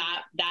 right? So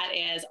that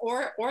is,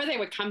 or they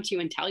would come to you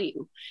and tell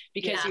you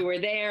because you were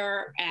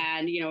there,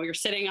 and you know, you're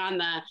sitting on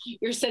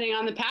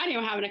the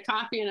patio having a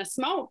coffee and a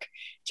smoke,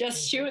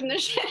 just shooting the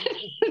shit.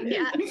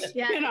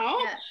 You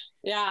know?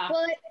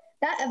 Well,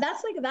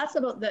 that's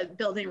about the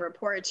building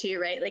rapport too,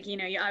 right? Like, you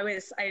know,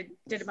 I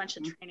did a bunch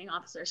of training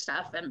officer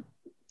stuff, and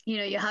you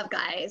know, you have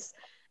guys,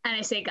 and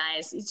I say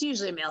guys, it's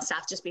usually male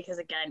staff just because,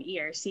 again,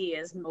 ERC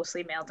is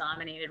mostly male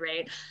dominated,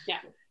 right? Yeah.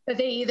 But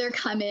they either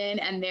come in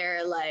and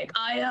they're like,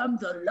 I am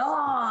the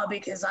law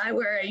because I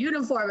wear a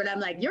uniform, and I'm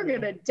like, you're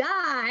gonna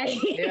die.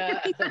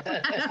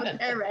 Out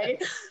there,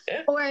 right?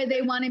 Or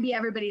they want to be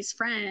everybody's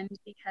friend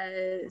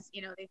because,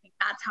 you know, they think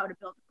that's how to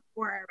build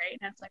rapport, right?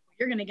 And it's like, well,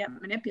 you're gonna get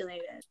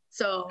manipulated.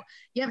 So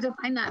you have to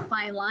find that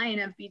fine line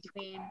of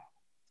between,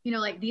 you know,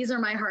 like, these are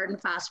my hard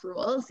and fast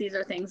rules. These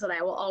are things that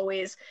I will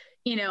always,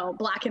 you know,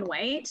 black and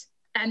white.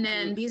 And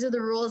then these are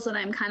the rules that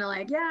I'm kind of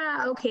like,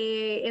 yeah,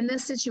 okay, in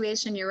this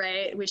situation, you're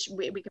right. We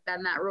could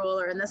bend that rule,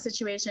 or in this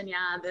situation,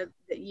 yeah,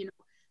 you know,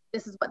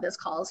 this is what this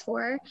calls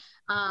for.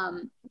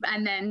 And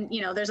then,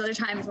 you know, there's other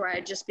times where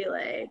I'd just be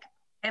like,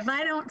 if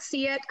I don't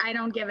see it, I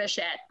don't give a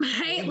shit,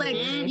 right? Like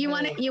you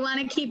want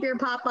to keep your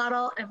pop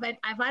bottle.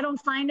 If I don't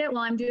find it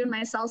while I'm doing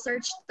my cell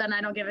search, then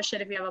I don't give a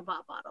shit if you have a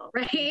pop bottle,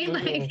 right?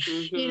 Like,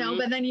 you know,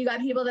 but then you got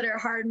people that are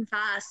hard and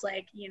fast,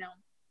 like, you know,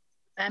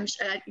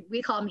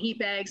 we call them heat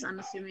bags. I'm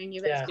assuming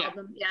you guys call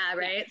them. Yeah.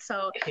 Right.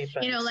 So,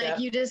 you know, like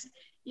you just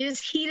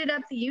heated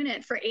up the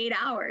unit for 8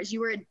 hours.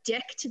 You were a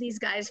dick to these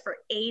guys for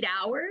 8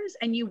 hours,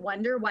 and you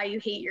wonder why you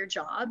hate your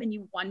job, and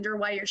you wonder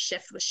why your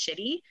shift was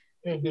shitty.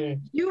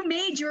 You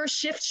made your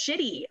shift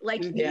shitty.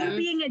 Like you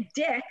being a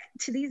dick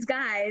to these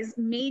guys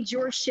made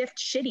your shift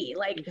shitty.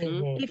 Like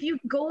if you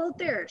go out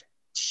there,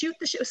 shoot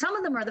the show. Some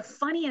of them are the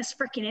funniest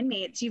freaking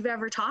inmates you've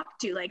ever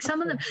talked to. Like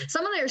some of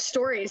their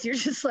stories, you're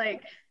just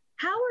like,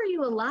 how are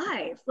you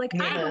alive? Like,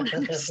 I don't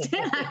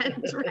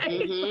understand,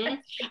 right?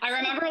 I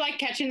remember like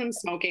catching them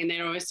smoking.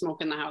 They'd always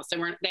smoke in the house. They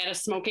had a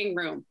smoking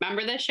room.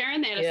 Remember this,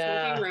 Sharon? They had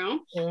a smoking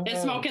room. They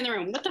smoke in the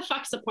room. What the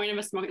fuck's the point of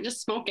a smoke?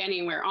 Just smoke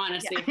anywhere,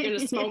 honestly. If you're going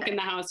to smoke in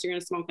the house, you're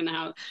going to smoke in the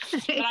house.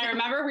 But I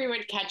remember we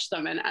would catch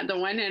them. And the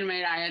one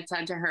inmate, I had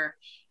said to her,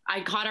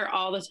 I caught her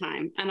all the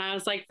time. And I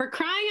was like, for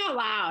crying out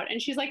loud.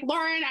 And she's like,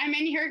 Lauren, I'm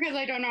in here because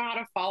I don't know how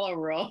to follow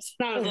rules.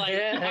 And I was like,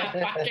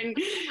 fucking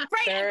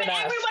right. But everyone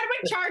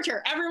would charge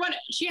her. Everyone,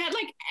 she had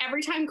like,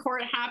 every time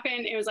court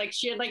happened, it was like,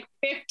 she had like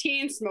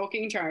 15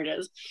 smoking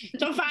charges.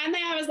 So finally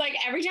I was like,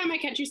 every time I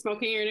catch you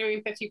smoking, you're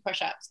doing 50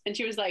 push-ups. And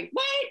she was like,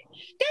 what?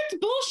 That's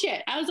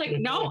bullshit. I was like,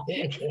 no,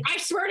 I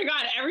swear to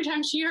God, every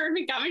time she heard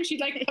me coming, she'd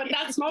like, put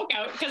that smoke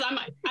out. Cause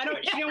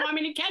she didn't want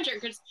me to catch her.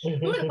 Cause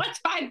what's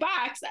 $5?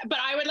 But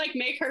I would like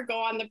make her go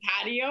on the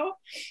patio,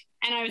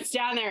 and I would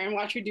stand there and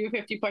watch her do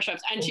 50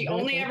 push-ups, and she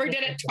only ever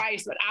did it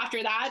twice, but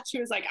after that she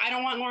was like, I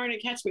don't want Lauren to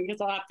catch me because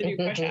I'll have to do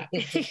push-ups.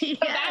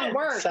 But that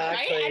worked,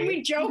 right? And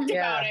we joked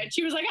about it.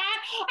 She was like,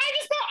 I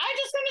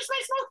just finished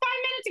my smoke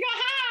 5 minutes ago,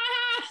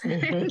 ha.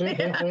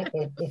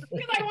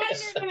 Because I wanted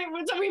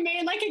her, so we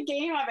made like a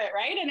game of it,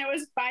 right? And it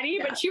was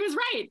funny, but she was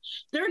right.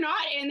 They're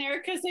not in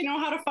there because they know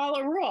how to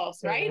follow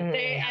rules, right?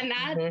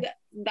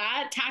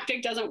 That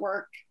tactic doesn't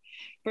work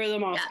for the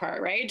most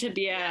part, right? To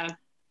be a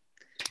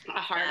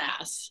hard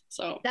ass.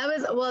 So that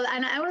was,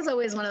 and I was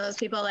always one of those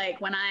people, like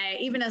when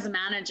even as a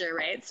manager,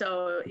 right?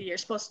 So you're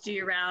supposed to do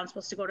your rounds,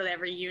 supposed to go to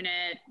every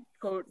unit,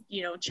 go,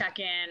 you know, check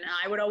in.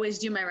 I would always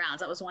do my rounds.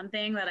 That was one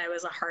thing that I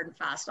was a hard and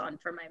fast on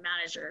for my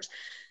managers,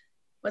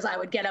 was I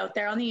would get out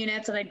there on the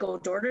units and I'd go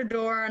door to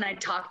door and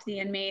I'd talk to the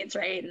inmates,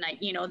 right? And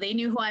you know, they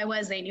knew who I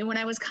was. They knew when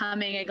I was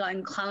coming.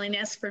 And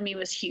cleanliness for me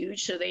was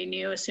huge. So they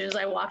knew as soon as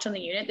I walked on the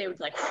unit, they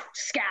would like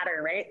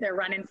scatter, right? They're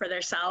running for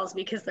their cells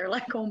because they're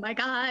like, oh my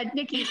God,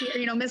 Nikki's here.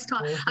 You know, Miss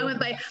Tom. I went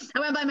by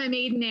my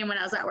maiden name when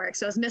I was at work.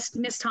 So it was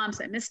Miss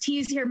Thompson. Miss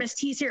T's here. Miss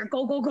T's here.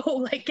 Go, go, go.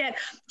 Like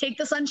take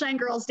the Sunshine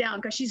Girls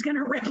down because she's going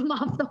to rip them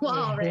off the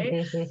wall,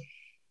 right?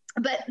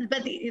 But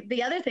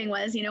the other thing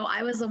was, you know,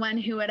 I was the one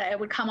who I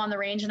would come on the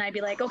range and I'd be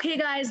like, okay,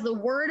 guys, the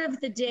word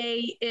of the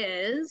day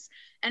is,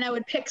 and I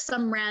would pick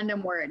some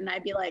random word and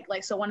I'd be like,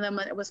 so one of them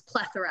was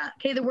plethora.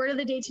 Okay, the word of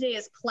the day today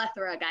is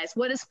plethora, guys.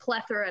 What does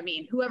plethora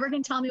mean? Whoever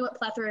can tell me what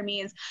plethora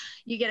means,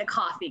 you get a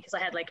coffee, because I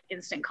had like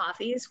instant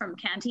coffees from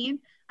Canteen.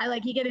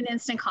 You get an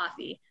instant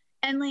coffee.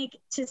 And like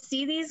to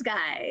see these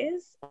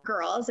guys,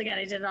 girls, again,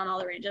 I did it on all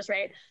the ranges,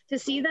 right? To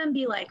see them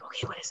be like,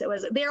 okay, what is it?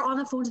 Was it? They're on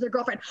the phone to their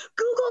girlfriend.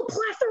 Google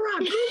plethora,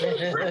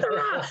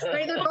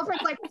 right? Their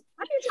girlfriend's like, what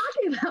are you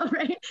talking about,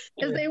 right?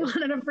 Because they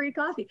wanted a free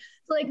coffee.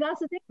 So like, that's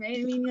the thing, right?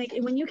 I mean, like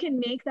when you can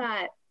make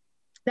that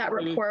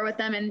rapport with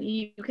them, and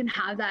you can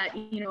have that,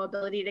 you know,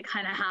 ability to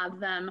kind of have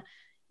them,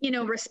 you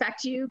know,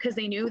 respect you, because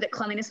they knew that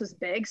cleanliness was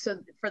big. So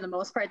for the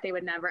most part, they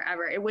would never,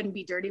 ever, it wouldn't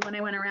be dirty when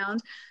I went around.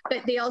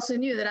 But they also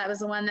knew that I was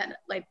the one that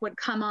like would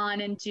come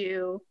on and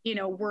do, you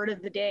know, word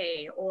of the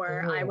day,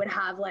 or I would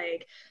have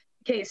like,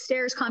 okay,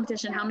 stairs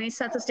competition. How many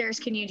sets of stairs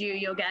can you do?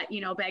 You'll get,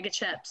 you know, a bag of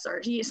chips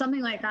or something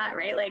like that,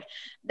 right? Like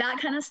that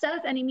kind of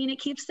stuff. And I mean, it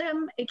keeps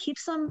them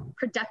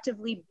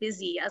productively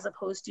busy, as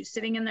opposed to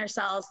sitting in their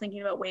cells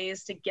thinking about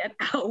ways to get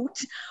out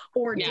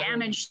or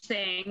damage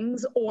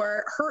things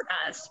or hurt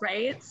us,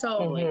 right?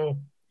 So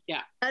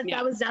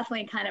that was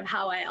definitely kind of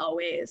how I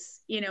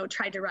always, you know,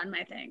 tried to run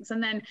my things.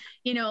 And then,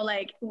 you know,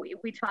 like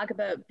we talk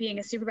about being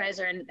a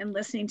supervisor and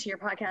listening to your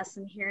podcast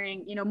and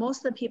hearing, you know,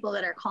 most of the people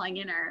that are calling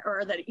in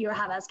or that you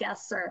have as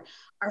guests are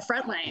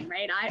frontline,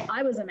 right?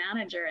 I was a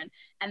manager,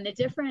 and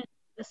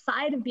the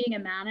side of being a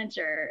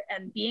manager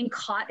and being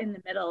caught in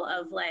the middle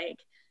of like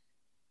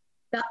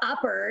the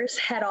uppers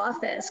head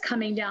office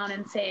coming down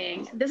and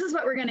saying, this is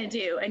what we're going to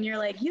do. And you're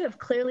like, you have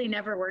clearly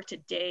never worked a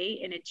day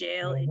in a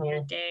jail in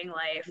your dang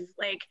life.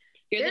 Like,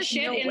 You're the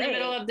shit in the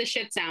middle of the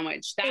shit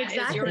sandwich. That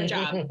is your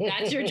job.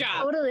 That's your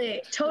job.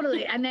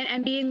 Totally.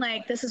 And being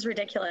like, this is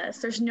ridiculous.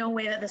 There's no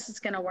way that this is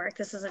going to work.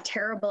 This is a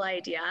terrible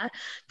idea.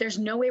 There's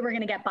no way we're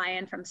going to get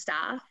buy-in from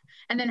staff.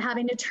 And then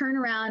having to turn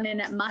around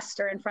and at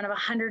muster in front of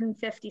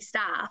 150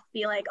 staff,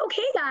 be like,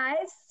 okay, guys,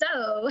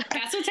 so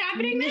that's what's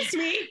happening this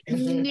week.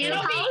 It'll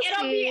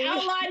be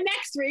outlawed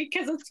next week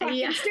because it's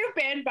fucking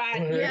stupid, but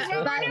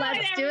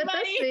let's do it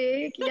this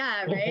week.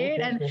 Yeah, right.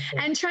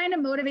 And trying to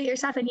motivate your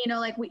staff. And you know,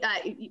 like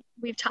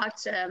we've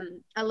talked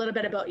a little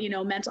bit about, you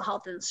know, mental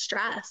health and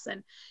stress,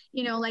 and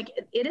you know, like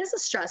it is a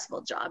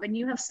stressful job, and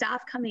you have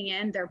staff coming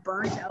in, they're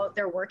burnt out,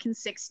 they're working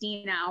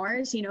 16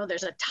 hours, you know,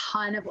 there's a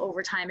ton of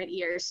overtime at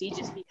ERC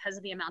just because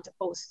of the amount of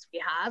posts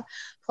we have,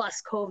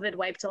 plus COVID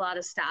wiped a lot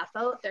of staff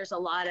out. There's a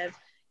lot of,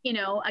 you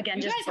know, again,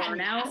 you just guys burnout.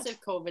 had massive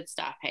COVID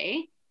stuff,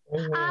 hey?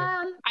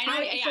 I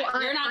know,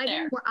 you're not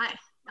there.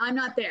 I'm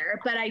not there,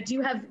 but I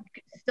do have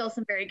still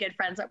some very good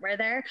friends that were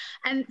there.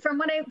 And from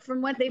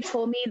what they've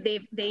told me,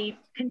 they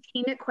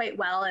contained it quite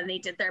well, and they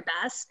did their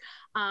best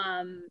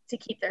to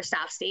keep their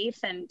staff safe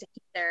and to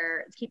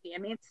keep the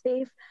inmates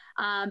safe.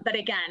 But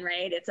again,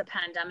 right, it's a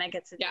pandemic,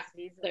 it's a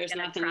disease. There's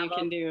nothing you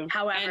can do.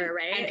 However,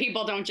 right, and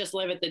people don't just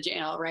live at the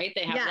jail, right?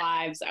 They have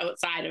lives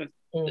outside of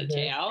the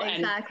jail,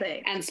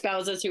 and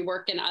spouses who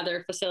work in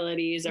other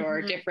facilities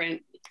or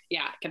different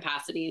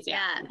capacities. But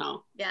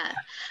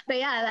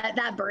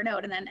that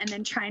burnout, and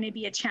then trying to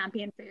be a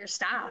champion for your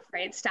staff,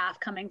 right? Staff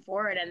coming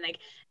forward, and like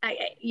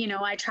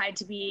I tried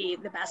to be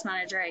the best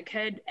manager I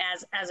could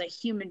as a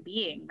human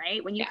being,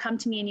 right? When you come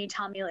to me and you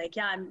tell me like,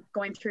 I'm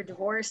going through a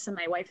divorce and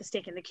my wife has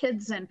taken the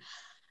kids, and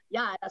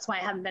that's why I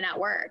haven't been at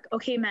work.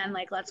 Okay, man,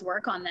 like let's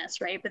work on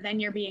this, right? But then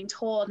you're being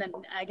told, and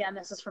again,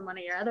 this is from one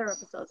of your other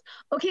episodes.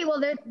 Okay, well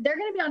they're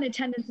going to be on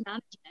attendance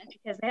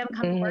management because they haven't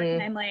come to work,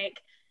 and I'm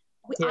like,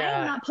 I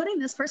am not putting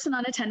this person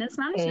on attendance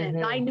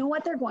management. I know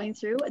what they're going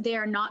through. They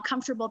are not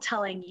comfortable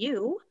telling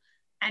you,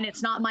 and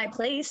it's not my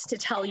place to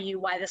tell you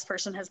why this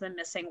person has been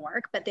missing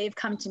work, but they've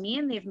come to me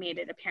and they've made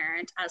it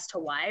apparent as to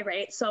why,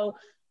 right? So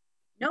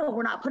no,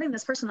 we're not putting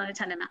this person on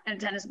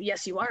attendance.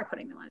 Yes, you are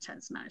putting them on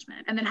attendance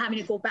management. And then having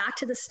to go back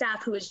to the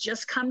staff who has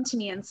just come to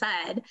me and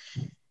said,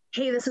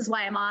 hey, this is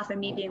why I'm off. And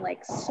me being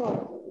like,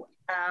 so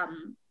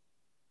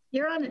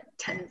you're on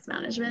attendance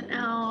management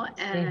now,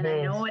 and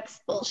I know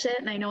it's bullshit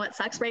and I know it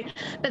sucks, right?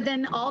 But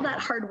then all that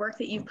hard work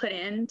that you've put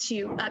in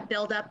to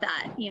build up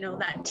that, you know,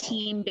 that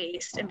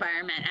team-based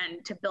environment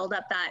and to build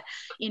up that,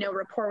 you know,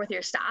 rapport with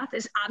your staff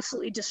is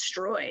absolutely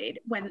destroyed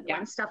when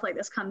stuff like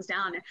this comes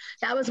down. And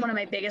that was one of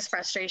my biggest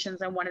frustrations,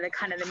 and one of the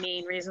kind of the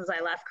main reasons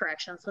I left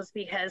corrections was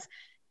because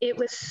it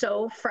was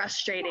so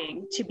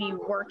frustrating to be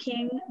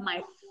working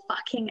my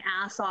fucking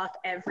ass off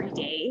every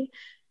day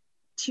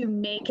to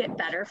make it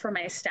better for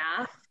my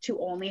staff, to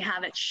only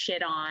have it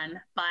shit on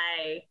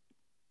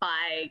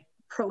by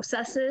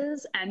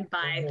processes and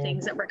by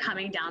things that were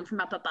coming down from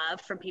up above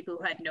from people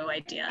who had no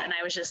idea. And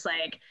I was just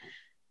like,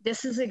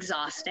 this is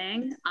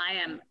exhausting. I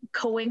am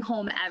going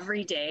home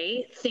every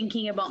day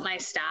thinking about my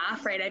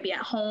staff, right? I'd be at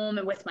home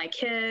and with my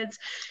kids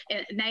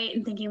at night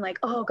and thinking like,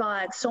 oh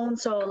God,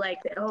 so-and-so, like,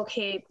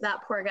 okay, that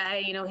poor guy,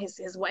 you know,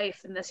 his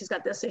wife and he's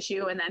got this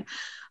issue. And then,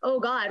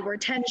 oh God, we're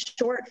 10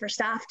 short for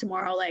staff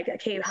tomorrow. Like,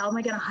 okay, how am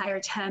I going to hire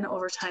 10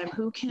 overtime?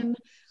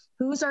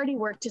 Who's already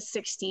worked to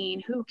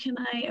 16?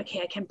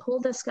 I can pull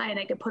this guy and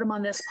I can put him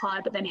on this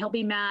pod, but then he'll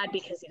be mad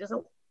because he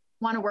doesn't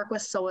want to work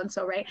with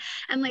so-and-so, right?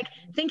 And like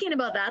thinking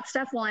about that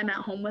stuff while I'm at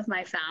home with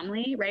my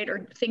family, right?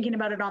 Or thinking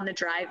about it on the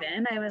drive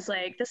in, I was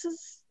like, this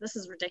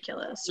is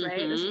ridiculous,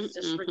 right? This is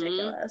just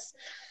ridiculous.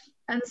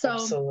 And so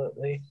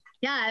absolutely.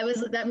 Yeah,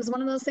 that was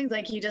one of those things,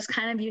 like you just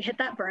kind of, you hit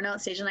that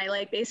burnout stage. And I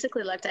like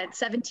basically looked at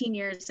 17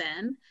 years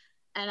in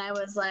and I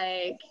was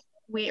like,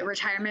 wait,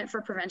 retirement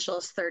for provincial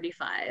is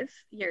 35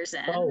 years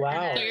in. Oh,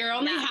 wow. So you're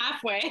only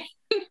halfway.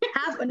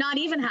 Not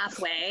even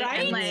halfway.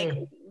 Right? And like,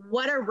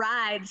 what a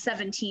ride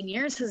 17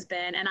 years has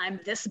been. And I'm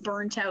this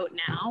burnt out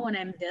now, and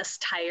I'm this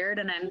tired,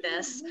 and I'm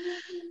this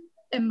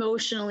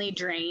emotionally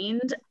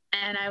drained.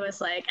 And I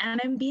was like,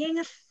 and I'm being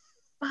a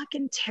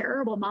fucking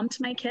terrible mom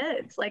to my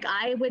kids. Like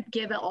I would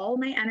give all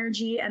my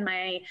energy and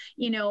my,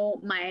 you know,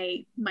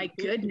 my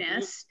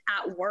goodness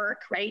at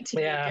work, right? To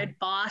be a good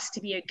boss, to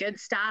be a good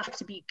staff,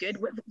 to be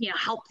good with, you know,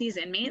 help these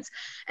inmates.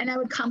 And I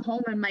would come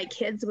home and my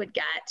kids would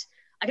get,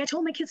 like I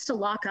told my kids to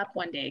lock up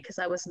one day because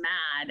I was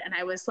mad, and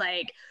I was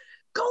like,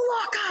 go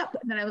lock up.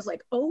 And then I was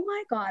like, oh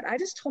my God, I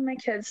just told my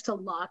kids to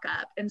lock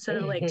up instead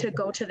of like to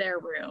go to their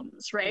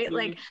rooms, right?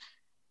 Like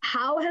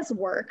how has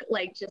work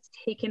like just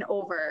taken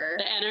over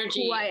the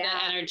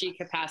energy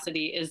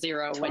capacity is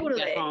zero when you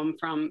get home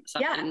from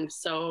something.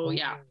 So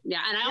and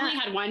I only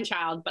had one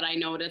child, but I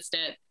noticed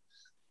it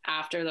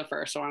after the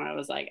first one. I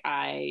was like,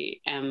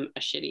 I'm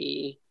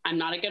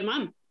not a good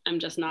mom. I'm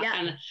just not,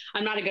 and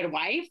I'm not a good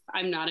wife.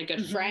 I'm not a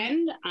good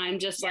friend. I'm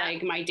just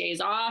like, my days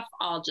off,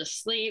 I'll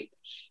just sleep.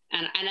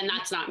 And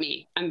that's not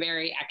me. I'm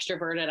very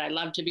extroverted. I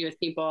love to be with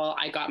people.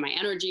 I got my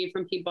energy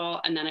from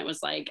people. And then it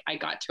was like, I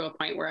got to a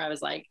point where I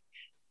was like,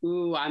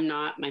 ooh, I'm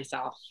not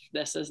myself.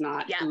 This is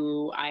not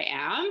who I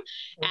am.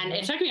 And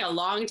it took me a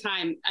long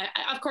time.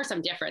 Of course,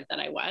 I'm different than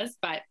I was,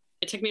 but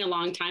it took me a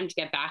long time to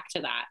get back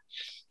to that.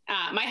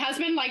 My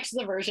husband likes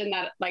the version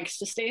that likes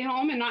to stay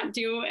home and not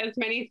do as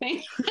many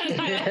things. So does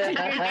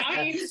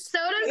I.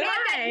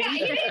 Yeah, he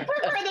didn't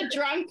prefer the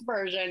drunk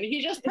version.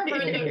 He just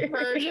preferred the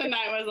version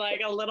that was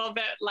like a little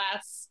bit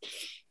less,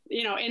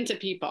 into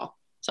people.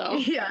 So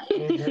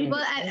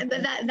well,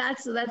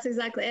 that's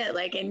exactly it.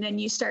 Like, and then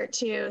you start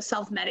to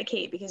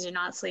self-medicate because you're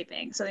not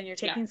sleeping. So then you're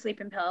taking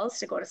sleeping pills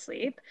to go to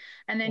sleep,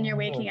 and then you're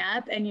waking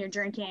up and you're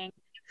drinking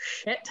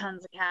shit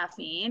tons of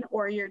caffeine,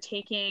 or you're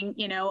taking,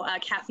 a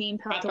caffeine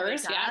pill to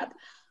wake up,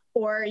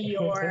 or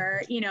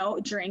you're,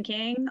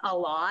 drinking a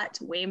lot,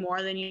 way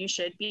more than you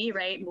should be,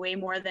 right? Way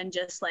more than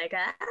just like,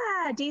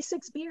 day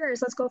 6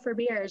 beers, let's go for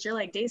beers. You're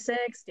like day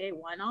 6, day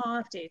 1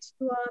 off, day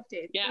 2 off,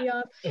 day 3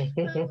 off.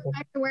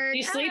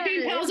 These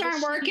sleeping pills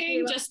aren't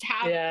working. Just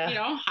have,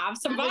 have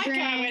some vodka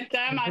with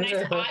them, a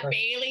nice hot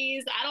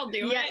Baileys. That'll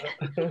do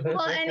it.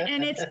 Well,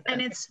 and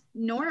it's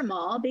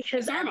normal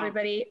because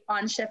everybody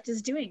on shift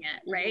is doing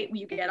it, right?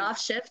 You get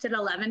off shift at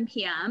 11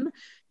 p.m.,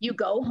 you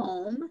go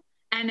home.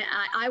 And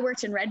I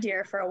worked in Red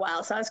Deer for a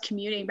while, so I was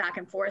commuting back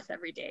and forth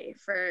every day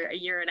for a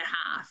year and a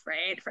half,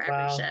 right, for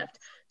every shift.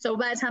 So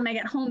by the time I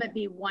get home, it'd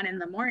be 1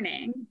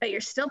 a.m, but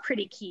you're still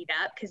pretty keyed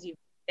up because you've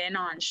been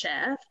on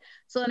shift.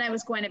 So then I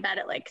was going to bed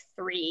at like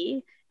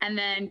 3 and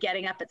then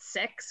getting up at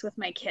 6 with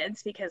my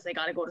kids because they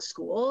got to go to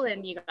school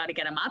and you got to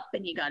get them up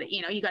and you got to,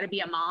 you got to be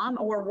a mom,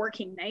 or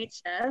working night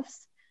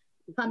shifts,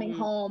 coming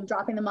home,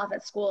 dropping them off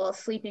at school,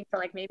 sleeping for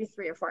like maybe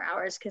 3 or 4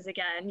 hours. Because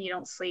again, you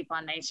don't sleep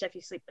on night shift,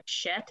 you sleep like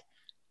shit.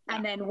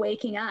 And then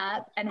waking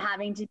up and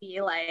having to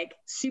be like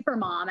super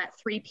mom at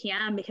 3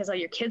 p.m. because all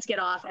your kids get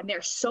off and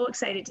they're so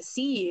excited to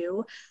see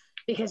you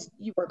because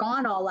you were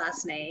gone all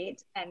last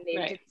night and they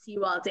didn't see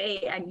you all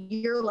day. And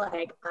you're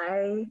like,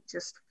 I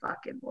just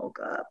fucking woke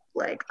up.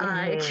 Like,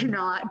 I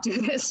cannot do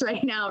this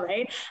right now.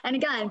 Right. And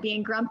again,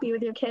 being grumpy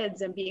with your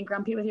kids and being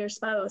grumpy with your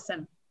spouse.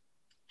 And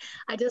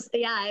I just,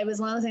 it was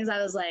one of those things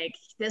I was like,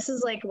 this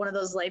is like one of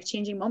those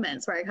life-changing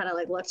moments where I kind of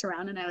like looked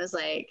around and I was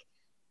like,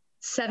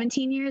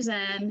 17 years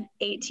in,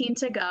 18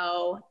 to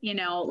go,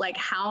 like,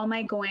 how am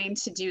I going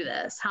to do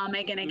this? How am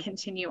I going to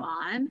continue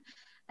on?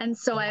 And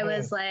so I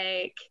was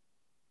like,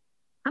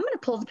 I'm going to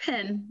pull the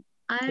pin.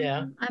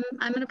 I'm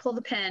going to pull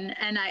the pin.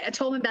 And I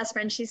told my best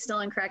friend, she's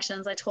still in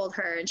corrections. I told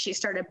her and she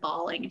started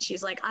bawling and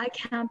she's like, I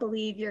can't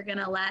believe you're going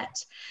to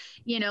let,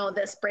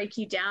 this break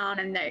you down.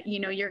 And that,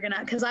 you're going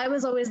to, cause I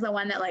was always the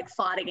one that like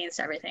fought against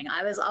everything.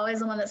 I was always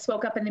the one that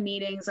spoke up in the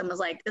meetings and was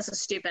like, this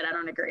is stupid. I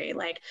don't agree.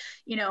 Like,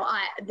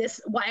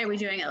 why are we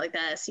doing it like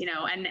this?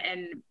 And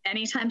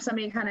anytime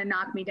somebody kind of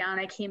knocked me down,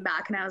 I came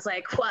back and I was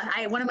like,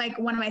 one of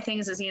my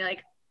things is,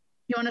 like,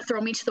 you want to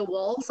throw me to the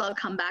wolves, I'll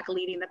come back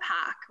leading the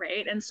pack.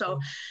 Right. And so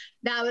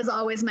that was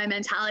always my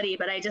mentality.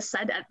 But I just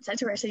said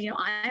to her, I said,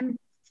 I'm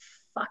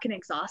fucking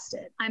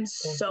exhausted. I'm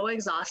so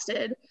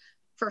exhausted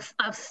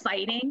of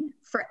fighting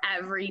for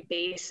every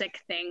basic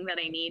thing that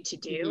I need to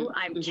do.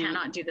 I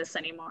cannot do this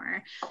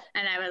anymore.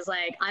 And I was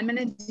like, I'm going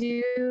to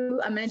do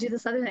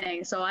this other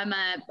thing. So I'm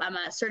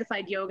a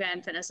certified yoga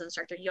and fitness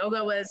instructor.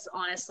 Yoga was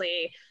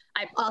honestly,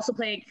 I also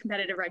played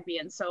competitive rugby.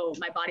 And so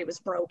my body was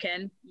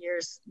broken.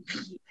 Years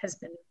has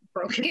been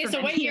broken. Okay,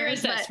 so what year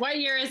is this? What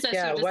year is this?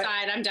 You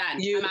decide I'm done.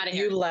 I'm out of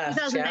here. You left.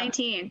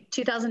 2019.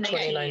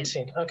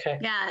 2019. Okay.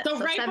 Yeah. So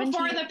right 17.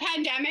 Before the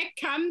pandemic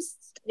comes.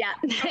 Yeah.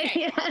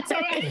 Okay. So,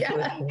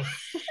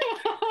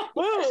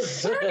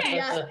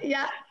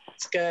 yeah.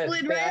 It's good.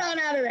 Slid right on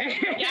out of there.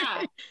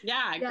 Yeah.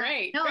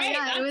 Great. No, great.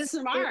 Yeah, it was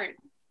smart.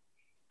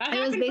 That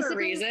happened for a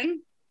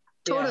reason.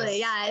 Totally.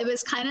 Yes. Yeah. It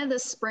was kind of the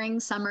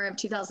spring, summer of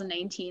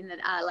 2019 that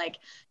like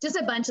just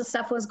a bunch of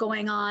stuff was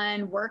going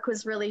on. Work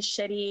was really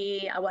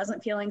shitty. I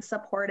wasn't feeling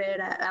supported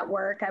at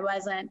work. I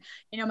wasn't,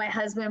 my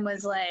husband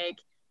was like,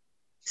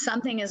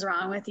 something is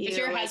wrong with you. Is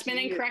your husband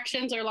in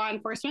corrections or law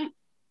enforcement?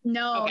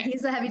 No,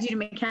 he's a heavy duty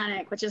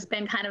mechanic, which has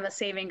been kind of a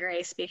saving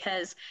grace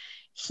because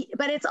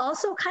but it's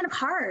also kind of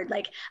hard.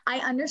 Like, I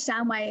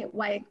understand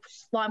why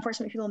law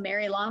enforcement people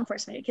marry law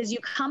enforcement, because you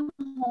come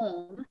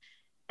home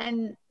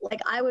and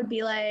like, I would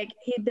be like,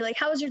 he'd be like,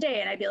 how was your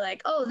day? And I'd be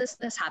like, oh, this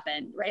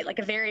happened, right? Like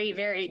a very,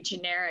 very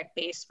generic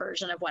based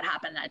version of what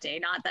happened that day.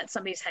 Not that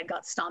somebody's head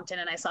got stomped in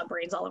and I saw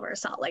brains all over a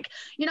cell. Like,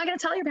 you're not going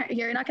to tell your parent,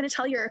 you're not going to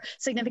tell your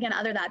significant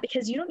other that,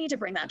 because you don't need to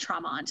bring that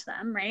trauma onto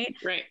them. Right.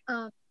 Right.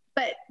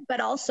 But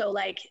also,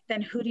 like,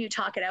 then who do you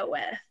talk it out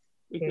with?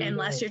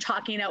 Unless you're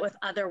talking it out with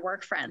other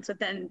work friends, but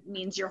then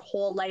means your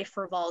whole life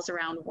revolves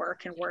around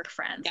work and work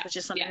friends, which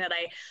is something that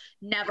I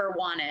never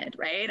wanted.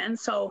 Right. And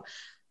so,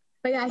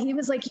 but yeah, he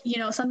was like,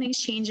 something's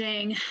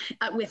changing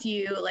with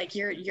you. Like,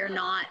 you're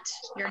not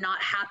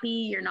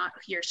happy.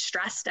 You're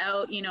stressed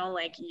out,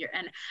 like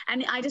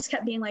and I just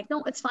kept being like,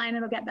 no, it's fine.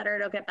 It'll get better.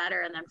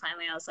 And then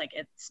finally I was like,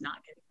 it's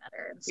not getting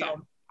better. And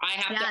so I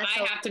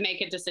have to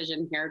make a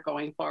decision here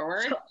going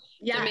forward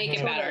to make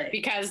it better,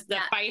 because the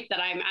fight that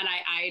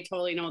I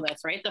totally know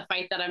this, right? The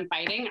fight that I'm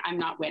fighting, I'm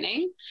not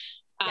winning.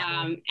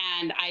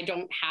 And I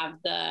don't have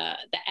the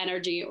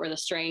energy or the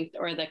strength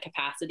or the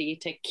capacity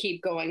to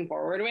keep going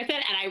forward with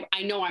it. And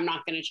I know I'm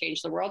not going to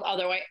change the world.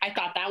 Although I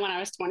thought that when I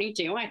was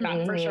 22, I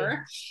thought for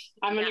sure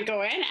I'm going to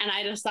go in, and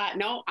I just thought,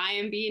 no, I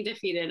am being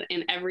defeated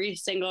in every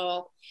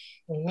single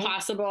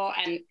possible.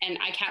 And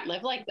I can't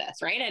live like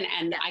this. Right.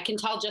 And I can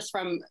tell just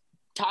from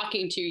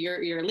talking to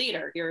your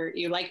leader,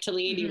 you like to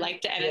lead, you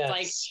like to, and it's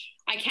like,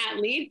 I can't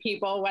lead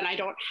people when I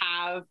don't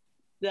have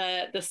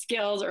the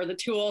skills or the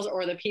tools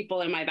or the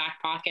people in my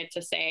back pocket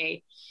to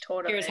say,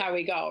 here's how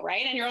we go.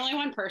 Right. And you're only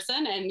one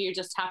person, and you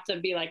just have to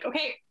be like,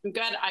 okay, I'm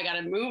good. I got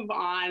to move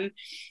on.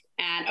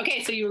 And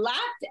okay, so you left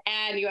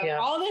and you have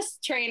all this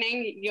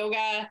training,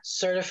 yoga.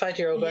 Certified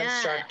yoga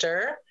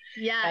instructor.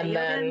 Yeah. And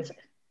then,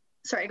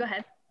 sorry, go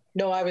ahead.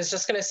 No, I was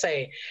just going to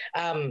say,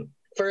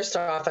 first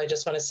off, I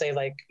just want to say,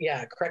 like,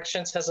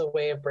 corrections has a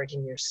way of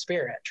breaking your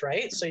spirit,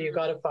 right? So you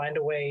got to find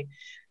a way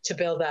to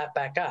build that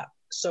back up.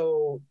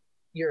 So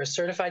you're a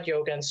certified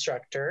yoga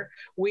instructor.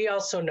 We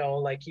also know,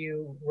 like,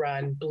 you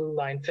run Blue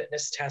Line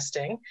fitness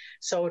testing.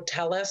 So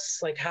tell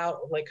us, how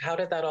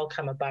did that all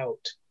come about?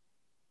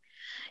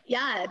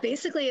 Yeah,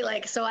 basically,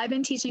 so I've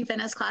been teaching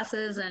fitness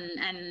classes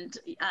and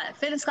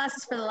fitness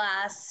classes for the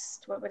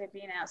last, what would it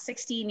be now,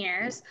 16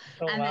 years.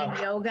 Then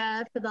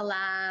yoga for the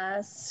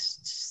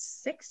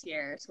last 6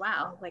 years.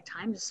 Wow,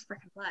 time just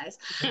freaking flies.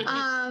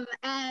 And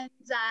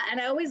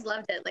I always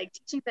loved it.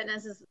 Teaching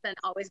fitness has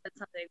always been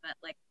something that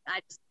I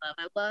just love.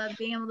 I love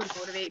being able to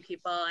motivate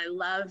people. I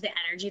love the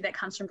energy that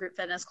comes from group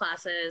fitness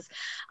classes.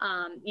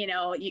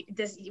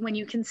 When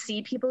you can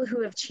see people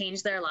who have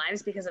changed their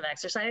lives because of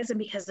exercise, and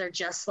because they're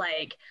just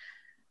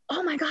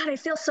oh my God, I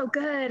feel so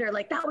good. Or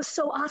that was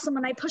so awesome.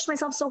 And I pushed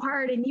myself so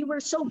hard, and you were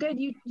so good.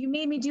 You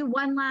made me do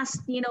one last,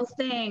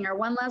 thing, or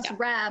one last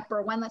rep,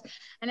 or one last,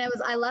 and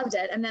I loved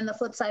it. And then the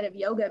flip side of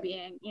yoga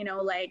being,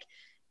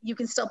 you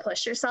can still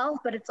push yourself,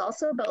 but it's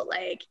also about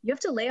you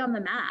have to lay on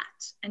the mat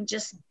and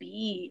just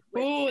be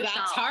with yourself.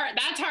 That's hard.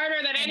 That's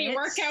harder than any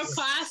workout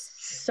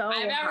class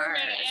I've ever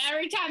been.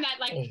 Every time that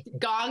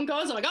gong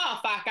goes, I'm like, oh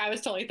fuck, I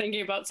was totally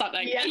thinking about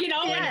something. When you're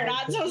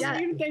not supposed to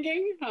be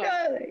thinking.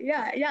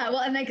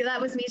 Well, and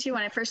that was me too.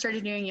 When I first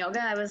started doing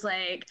yoga, I was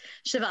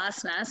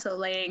Shavasana, so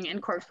laying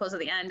in corpse pose at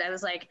the end. I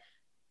was like,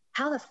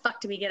 how the fuck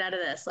do we get out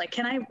of this?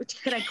 Could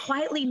I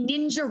quietly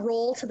ninja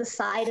roll to the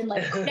side and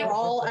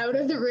crawl out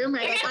of the room?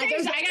 Right? I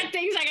got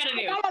things I gotta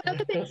do. I got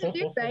other things to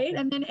do, right?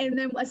 And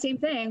then same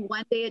thing.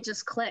 One day it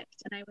just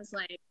clicked, and I was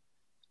like,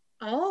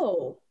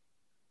 oh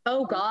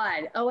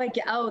God,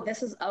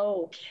 this is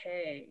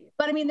okay.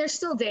 But I mean, there's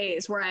still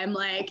days where I'm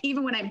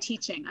even when I'm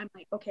teaching, I'm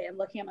okay, I'm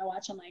looking at my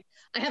watch. I'm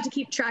I have to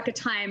keep track of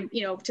time,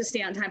 to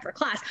stay on time for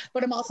class.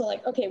 But I'm also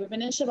okay, we've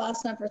been in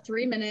Shavasana for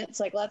 3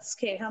 minutes.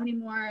 How many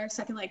more?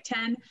 Second,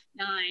 10,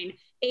 9,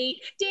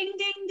 8, ding,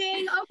 ding,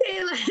 ding.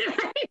 Okay.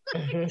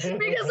 Because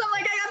I'm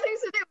I got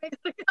things to do. We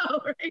gotta go,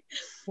 right?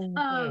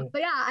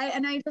 But yeah,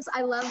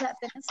 I love that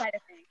fitness side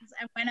of things.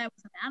 And when I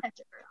was a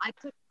manager, I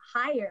couldn't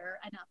hire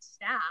enough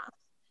staff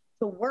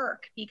to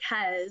work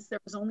because there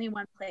was only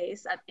one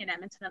place in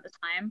Edmonton at the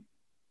time,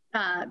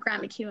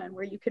 Grant MacEwan,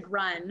 where you could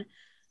run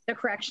the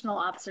correctional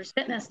officer's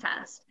fitness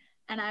test.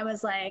 And I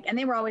was and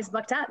they were always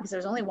booked up because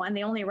there's only one.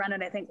 They only run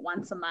it, I think,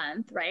 once a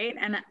month, right?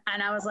 And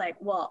I was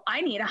well,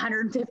 I need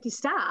 150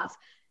 staff,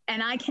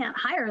 and I can't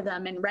hire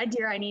them. In Red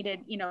Deer, I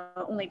needed,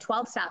 only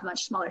 12 staff,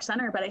 much smaller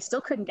center, but I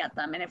still couldn't get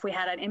them. And if we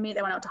had an inmate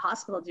that went out to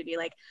hospital duty,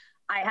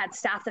 I had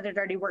staff that had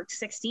already worked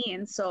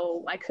 16,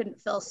 so I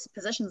couldn't fill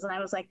positions. And I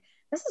was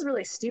this is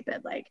really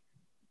stupid.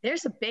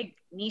 There's a big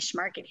niche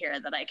market here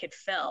that I could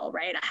fill,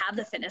 right? I have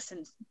the fitness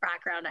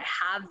background. I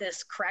have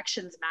this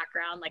corrections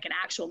background, an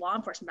actual law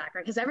enforcement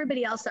background, because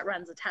everybody else that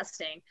runs the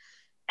testing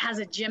has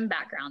a gym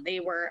background. They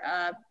were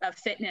a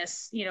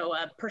fitness,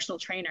 a personal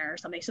trainer or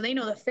something. So they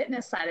know the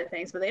fitness side of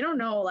things, but they don't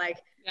know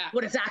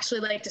what it's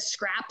actually to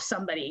scrap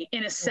somebody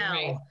in a cell.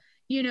 Right.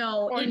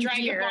 Or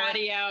drag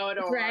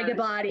a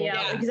body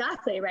out.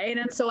 Exactly. Right.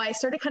 And so I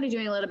started kind of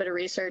doing a little bit of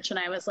research, and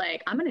I was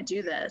I'm going to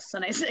do this.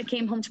 And I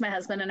came home to my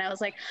husband, and I was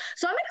so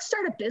I'm going to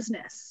start a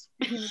business.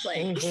 And he was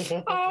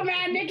oh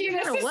man, Nikki,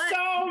 this is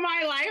so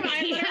my life. I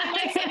and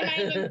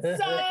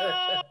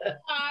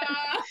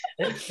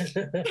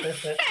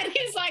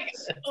he's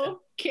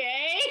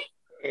okay.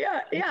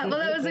 Yeah. Well,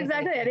 that was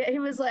exactly it. He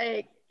was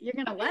you're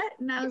going to what?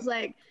 And I was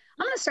I'm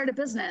going to start a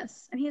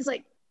business. And he's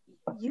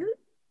you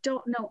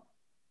don't know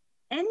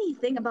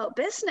anything about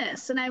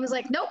business. And I was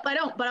nope, I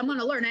don't, but I'm going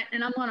to learn it,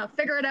 and I'm going to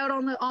figure it out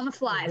on the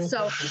fly.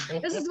 So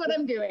this is what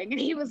I'm doing. And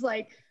he was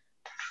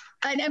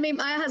I mean,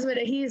 my husband,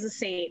 he's a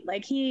saint.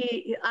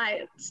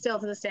 I still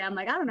to this day, I'm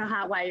I don't know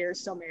why you're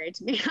still married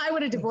to me. I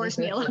would have divorced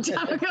me a long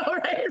time ago,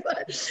 right?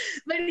 But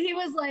he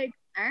was all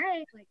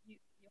right, you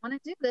want to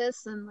do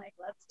this, and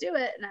let's do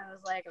it. And I was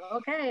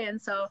okay.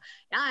 And so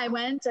I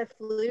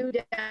flew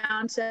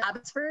down to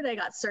Abbotsford. I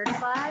got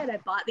certified. I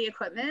bought the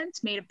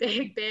equipment, made a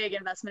big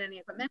investment in the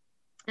equipment,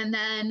 and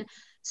then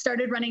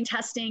started running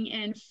testing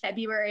in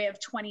February of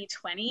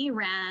 2020,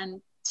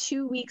 ran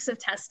 2 weeks of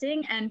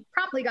testing, and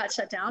promptly got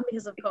shut down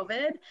because of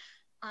COVID.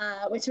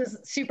 which was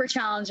super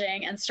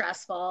challenging and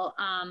stressful,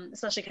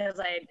 especially because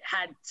I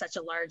had such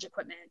a large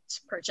equipment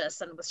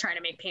purchase and was trying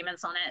to make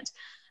payments on it.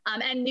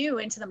 And new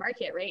into the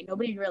market, right?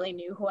 Nobody really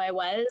knew who I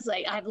was.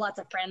 Like, I have lots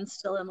of friends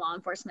still in law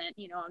enforcement,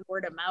 you know, on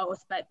word of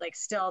mouth, but like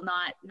still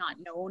not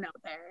known out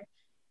there.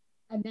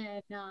 And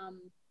then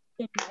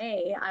in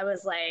May, I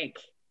was like,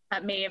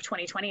 at May of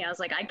 2020, I was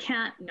like, I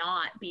can't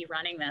not be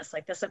running this.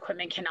 Like, this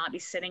equipment cannot be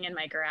sitting in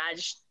my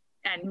garage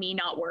and me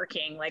not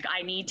working. Like,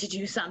 I need to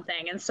do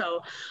something. And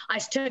so I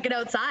took it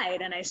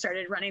outside and I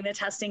started running the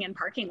testing in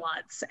parking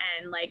lots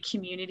and like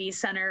community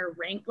center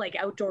rink, like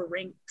outdoor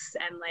rinks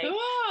and like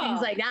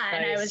things like that.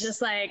 Nice. And I was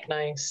just like,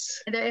 nice.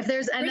 If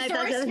there's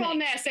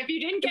resourcefulness, if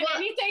you didn't get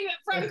anything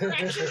from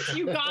corrections,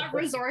 you got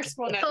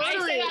resourcefulness. I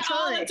say that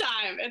all the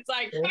time. It's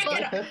like, I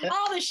get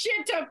all the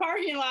shit to a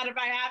parking lot if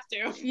I have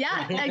to.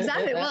 Yeah,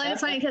 exactly. Well, it's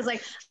funny because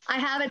like I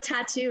have a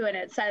tattoo and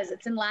it says,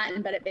 it's in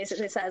Latin, but it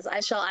basically says, I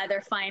shall either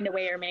find a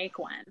way or make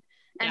one.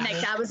 And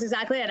like that was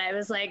exactly it. I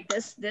was like,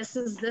 this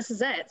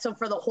is it. So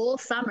for the whole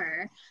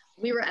summer,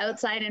 we were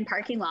outside in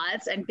parking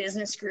lots and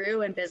business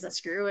grew and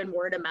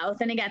word of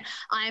mouth. And again,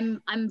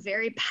 I'm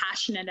very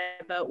passionate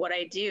about what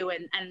I do,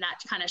 and that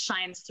kind of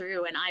shines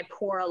through, and I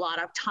pour a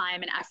lot of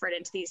time and effort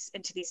into these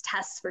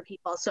tests for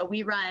people. So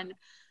we run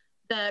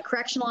the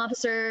correctional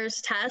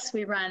officers test,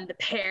 we run the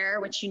PAIR,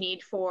 which you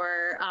need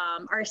for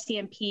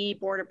RCMP,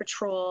 Border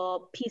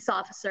Patrol, peace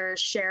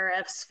officers,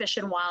 sheriffs, Fish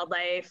and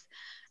Wildlife.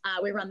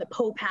 We run the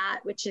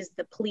POPAT, which is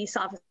the police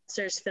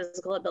officers'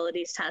 physical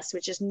abilities test,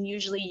 which is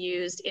usually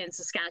used in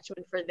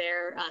Saskatchewan for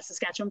their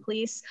Saskatchewan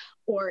police,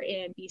 or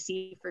in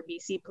BC for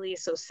BC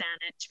police, so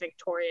Saanich,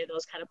 Victoria,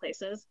 those kind of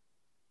places.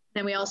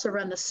 Then we also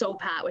run the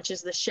SOPAT, which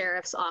is the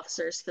Sheriff's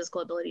Officers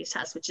Physical Abilities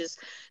Test, which is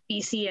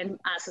BC and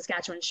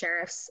Saskatchewan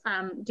sheriffs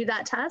do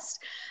that test.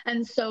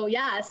 And so,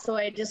 so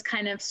I just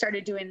kind of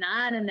started doing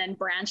that and then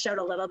branched out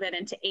a little bit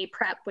into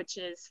APREP, which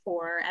is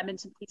for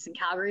Edmonton Police and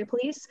Calgary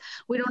Police.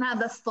 We don't have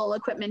the full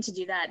equipment to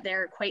do that.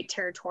 They're quite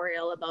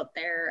territorial about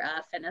their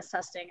fitness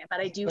testing, but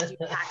I do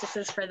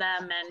practices for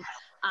them. And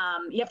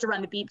you have to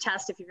run the beep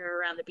test if you've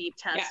ever run the beep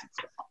test. Yeah.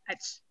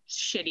 It's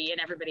shitty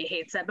and everybody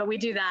hates it, but we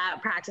do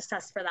that practice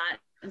test for that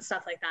and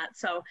stuff like that.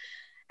 So,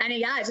 and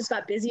it just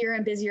got busier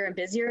and busier and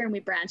busier. And we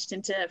branched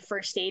into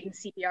first aid and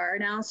CPR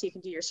now. So you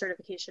can do your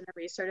certification and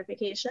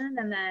recertification.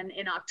 And then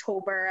in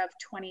October of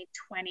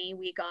 2020,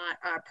 we got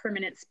a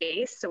permanent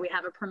space. So we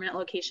have a permanent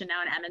location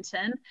now in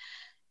Edmonton.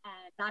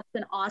 And that's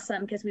been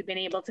awesome because we've been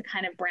able to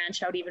kind of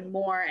branch out even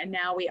more. And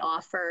now we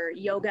offer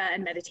yoga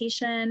and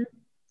meditation.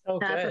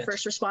 For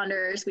first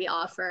responders. We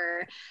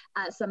offer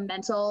some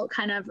mental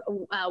kind of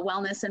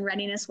wellness and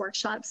readiness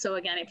workshops. So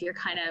again, if you're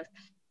kind of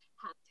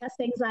have test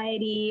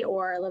anxiety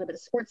or a little bit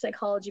of sports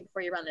psychology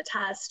before you run the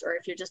test, or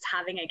if you're just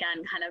having,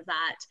 again, kind of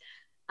that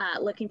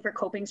looking for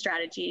coping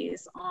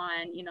strategies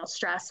on,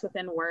 stress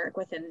within work,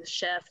 within the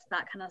shift,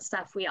 that kind of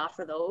stuff, we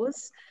offer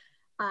those.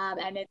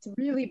 And it's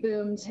really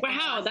boomed.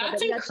 Wow,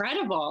 that's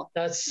incredible.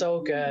 That's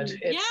so good.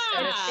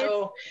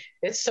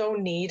 It's so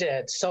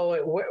needed.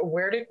 So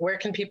where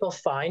can people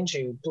find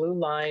you? Blue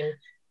Line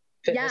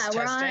Fitness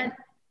Testing?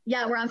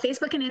 We're on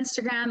Facebook and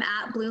Instagram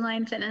at Blue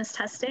Line Fitness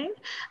Testing.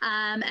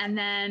 And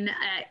then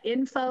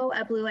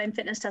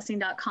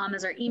info@bluelinefitnesstesting.com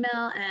is our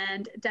email,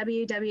 and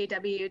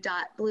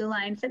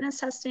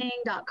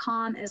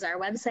www.bluelinefitnesstesting.com is our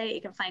website.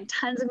 You can find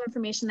tons of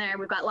information there.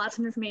 We've got lots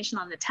of information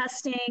on the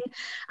testing.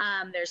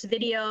 There's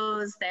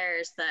videos,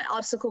 there's the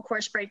obstacle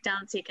course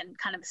breakdown, so you can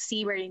kind of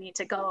see where you need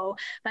to go,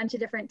 a bunch of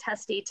different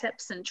test day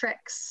tips and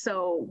tricks,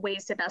 so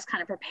ways to best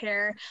kind of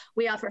prepare.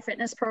 We offer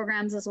fitness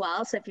programs as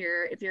well. So if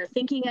you're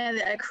thinking of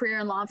a career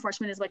in law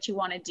enforcement is what you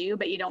want to do,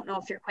 but you don't know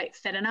if you're quite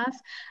fit enough,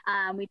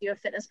 we do have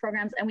fitness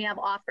programs, and we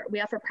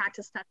offer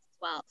practice tests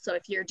as well. So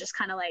if you're just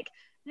kind of like,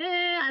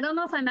 I don't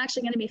know if I'm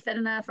actually going to be fit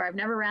enough, or I've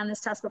never ran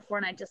this test before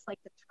and I'd just like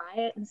to try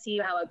it and see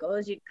how it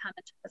goes, you can come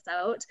and check us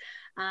out.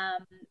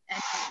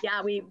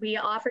 We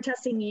offer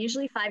testing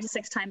usually 5 to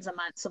 6 times a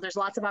month. So there's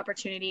lots of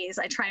opportunities.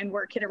 I try and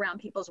work it around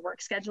people's work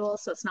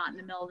schedules, so it's not in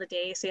the middle of the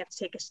day, so you have to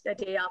take a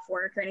day off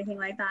work or anything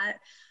like that.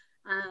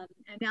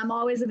 And I'm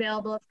always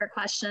available for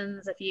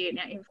questions. If you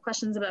have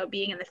questions about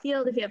being in the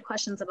field, if you have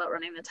questions about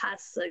running the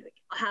tests, I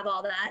have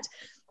all that.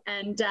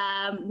 And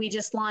we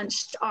just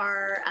launched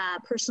our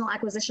personal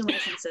acquisition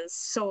licenses.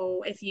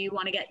 So if you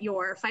want to get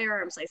your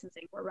firearms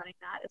licensing, we're running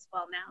that as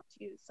well now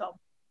too. So.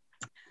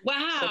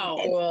 Wow. So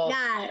cool.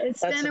 It's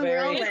been a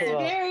whirlwind. It's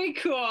very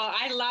cool.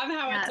 I love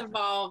how it's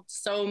evolved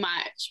so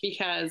much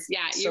because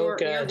you're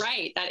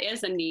right. That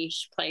is a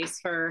niche place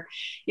for,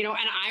 and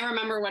I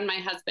remember when my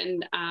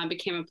husband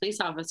became a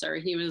police officer,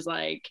 he was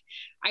like,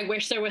 I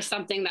wish there was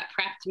something that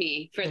prepped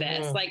me for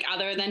this, like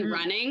other than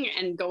running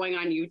and going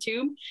on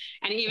YouTube.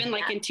 And even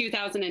in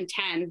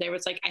 2010, there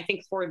was I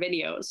think 4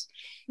 videos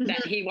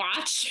that he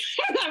watched.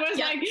 I was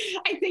like,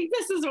 I think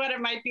this is what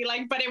it might be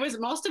like, but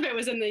most of it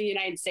was in the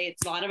United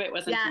States. A lot of it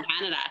was in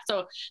Canada.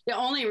 So the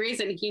only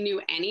reason he knew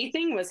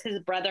anything was his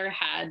brother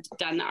had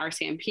done the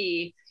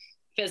RCMP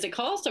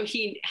physical. So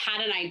he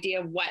had an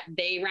idea of what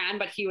they ran,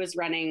 but he was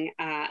running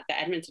the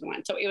Edmonton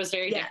one. So it was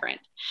very different.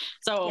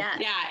 So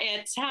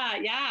it's,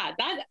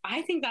 that,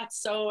 I think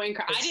that's so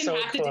incredible. I didn't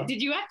have to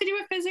did you have to do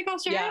a physical,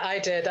 Sharon? Yeah, I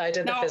did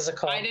the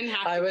physical. I didn't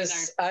have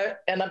to.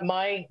 And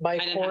my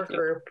core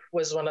group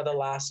was one of the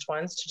last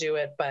ones to do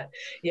it. But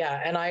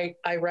and I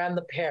ran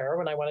the pair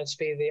when I wanted to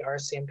be the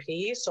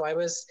RCMP. So I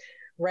was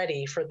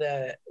ready for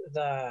the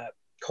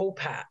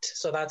Copat.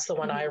 So that's the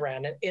one I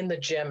ran in the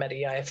gym at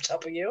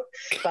EIFW,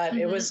 but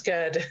it was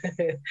good.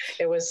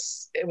 it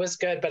was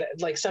good, but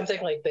like something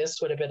like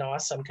this would have been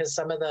awesome, because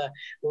some of the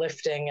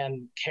lifting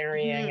and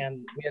carrying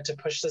and we had to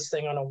push this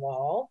thing on a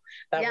wall.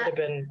 That would have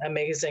been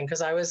amazing,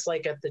 because I was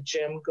like at the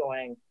gym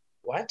going,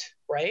 what?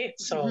 Right?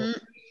 So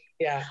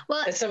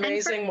well, it's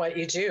amazing what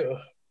you do.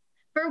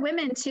 For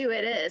women too,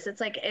 it is. It's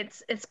like,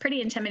 it's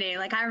pretty intimidating.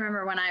 Like I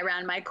remember when I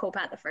ran my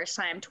Copat the first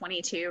time,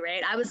 22,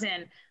 right? I was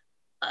in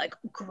like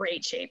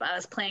great shape. I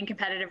was playing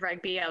competitive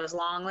rugby. I was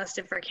long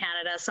listed for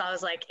Canada. So I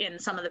was like in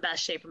some of the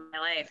best shape of my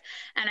life.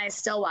 And I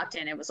still walked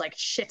in. It was like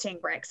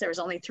shitting bricks. There was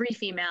only 3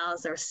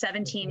 females. There were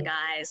 17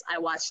 guys. I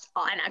watched,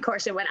 and of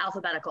course it went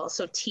alphabetical.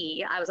 So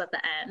T, I was at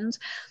the end.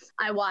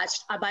 I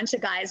watched a bunch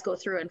of guys go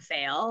through and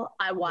fail.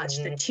 I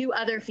watched the 2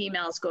 other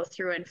females go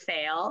through and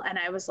fail. And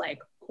I was like,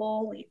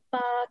 holy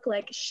fuck,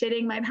 like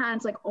shitting my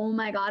pants, like, oh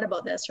my God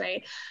about this,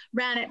 right?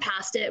 Ran it,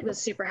 passed it,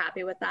 was super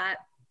happy with that.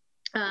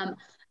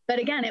 But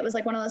again, it was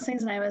like one of those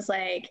things, and I was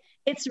like,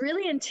 it's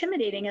really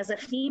intimidating as a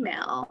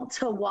female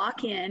to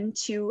walk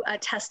into a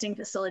testing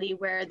facility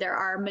where there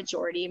are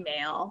majority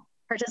male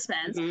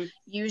participants,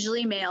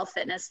 usually male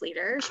fitness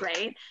leaders,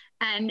 right?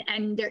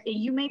 And there,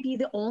 you may be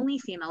the only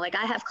female. Like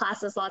I have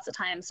classes lots of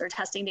times, or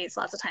testing dates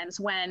lots of times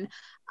when,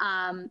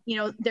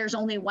 there's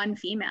only one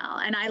female.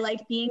 And I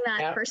like being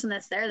that person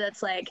that's there,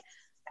 that's like,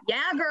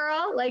 yeah,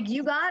 girl, like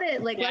you got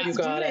it. Like, let's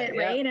do it.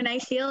 Right. And I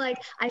feel like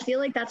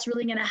that's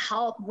really going to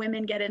help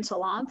women get into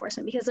law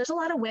enforcement, because there's a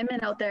lot of women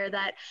out there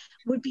that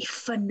would be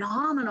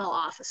phenomenal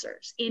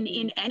officers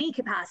in any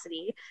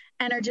capacity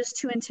and are just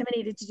too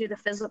intimidated to do the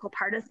physical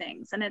part of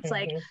things. And it's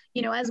like,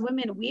 as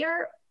women, we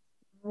are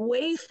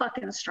way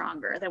fucking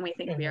stronger than we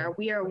think we are.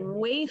 We are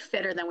way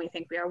fitter than we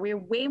think we are. We're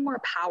way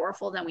more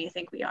powerful than we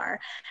think we are.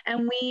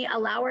 And we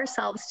allow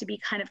ourselves to be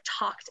kind of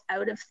talked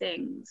out of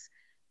things.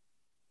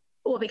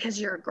 Well, because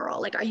you're a girl.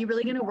 Like, are you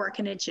really going to work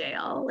in a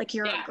jail? Like,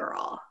 you're a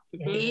girl.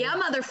 Yeah,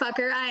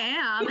 motherfucker, I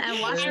am.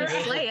 And watch me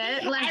slay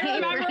it. Like, I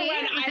remember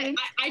when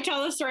I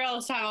tell the story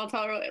all the time. I'll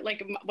tell her,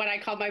 like, when I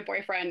called my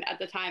boyfriend at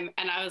the time,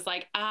 and I was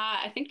like,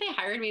 I think they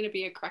hired me to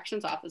be a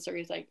corrections officer.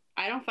 He's like,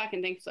 I don't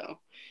fucking think so.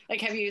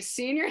 Like, have you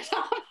seen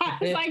yourself? I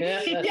was like,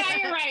 yeah,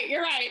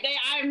 you're right.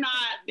 I'm not,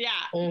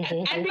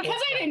 And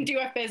because I didn't do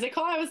a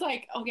physical, I was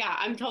like, oh yeah,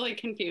 I'm totally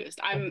confused.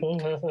 I've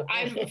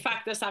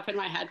fucked this up in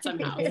my head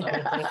somehow.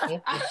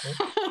 So.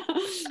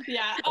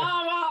 Yeah.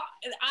 Oh, well,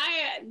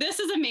 this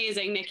is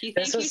amazing, Nikki.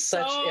 Thank you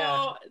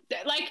so,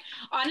 like,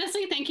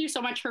 honestly, thank you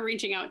so much for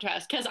reaching out to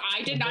us, because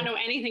I did not know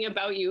anything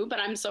about you, but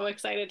I'm so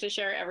excited to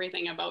share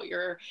everything about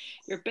your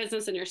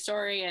business and your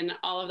story and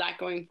all of that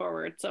going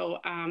forward. So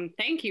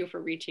thank you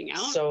for reaching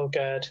out. So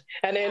good.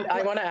 And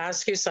I want to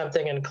ask you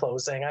something in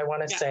closing. I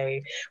want to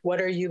say, what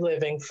are you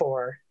living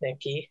for,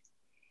 Nikki?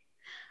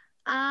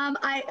 You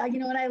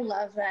know what? I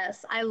love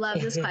this. I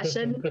love this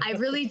question. I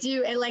really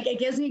do. And like, it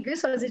gives me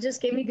goosebumps. It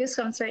just gave me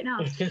goosebumps right now.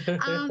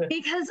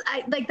 Because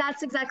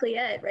that's exactly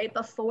it, right?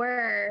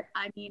 Before,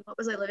 what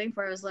was I living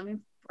for? I was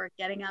living for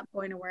getting up,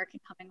 going to work,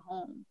 and coming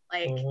home.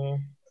 Like,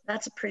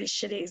 that's a pretty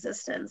shitty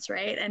existence,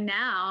 right? And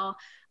now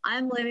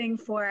I'm living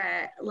for,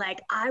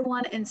 like, I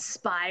want to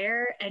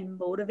inspire and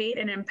motivate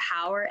and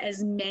empower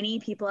as many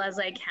people as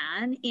I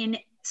can in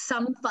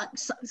some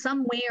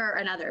way or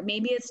another.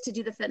 Maybe it's to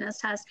do the fitness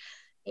test.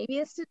 Maybe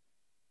it's to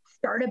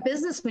start a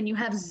business when you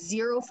have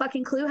zero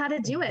fucking clue how to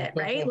do it,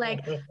 right?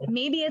 Like,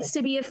 maybe it's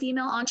to be a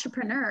female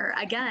entrepreneur.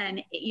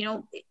 Again,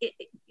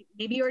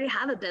 maybe you already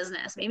have a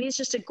business. Maybe it's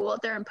just to go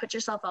out there and put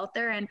yourself out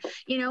there and,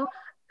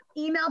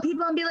 email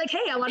people and be like,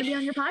 hey, I want to be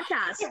on your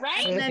podcast.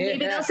 Right. And then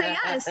maybe they'll say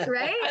yes,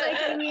 right? Like,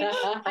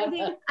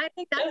 I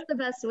think that's the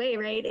best way,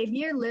 right? If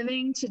you're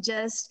living to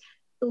just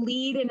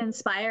lead and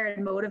inspire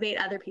and motivate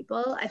other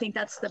people, I think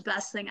that's the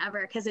best thing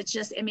ever, because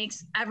it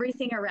makes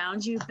everything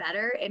around you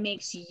better. It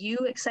makes you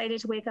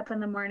excited to wake up in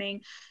the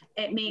morning.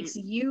 It makes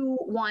you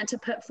want to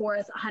put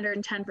forth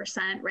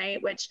 110%,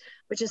 right? Which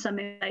is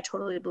something that I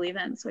totally believe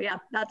in. So yeah,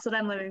 that's what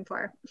I'm living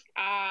for.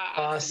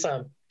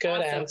 Awesome.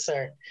 Good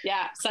answer.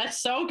 Yeah, so that's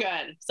so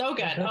good. So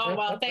good. Oh,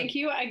 well, thank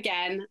you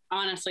again.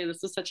 Honestly, this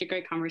was such a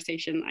great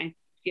conversation. I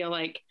feel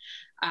like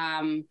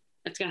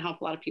it's going to help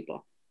a lot of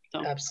people.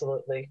 So.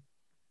 Absolutely.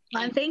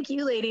 And thank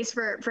you, ladies,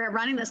 for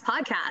running this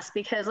podcast,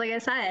 because like I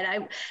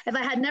said, if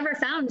I had never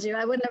found you,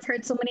 I wouldn't have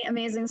heard so many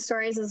amazing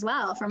stories as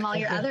well from all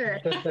your other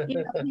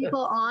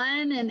people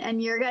on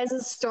and your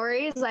guys'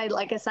 stories.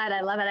 Like I said, I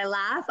love it. I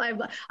laugh.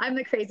 I'm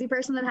the crazy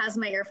person that has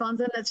my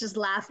earphones in that's just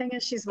laughing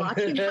as she's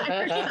walking by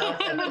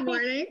herself in the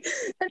morning.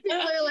 And people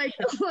are like,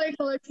 why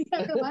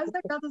is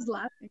that girl just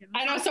laughing?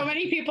 I know so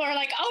many people are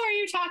like, oh, are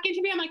you talking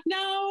to me? I'm like,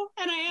 no.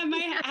 And I have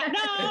my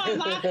I'm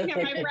laughing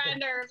at my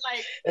friend or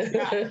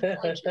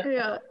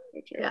Yeah.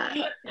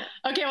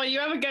 Okay, well, you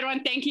have a good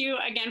one. Thank you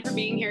again for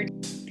being here.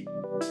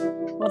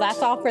 Well,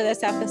 that's all for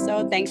this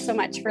episode. Thanks so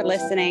much for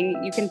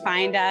listening. You can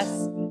find us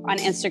on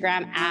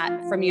Instagram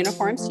at From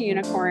Uniforms to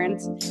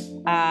Unicorns,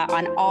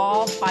 on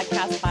all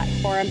podcast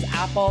platforms,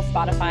 Apple,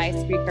 Spotify,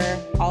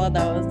 Spreaker, all of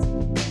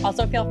those.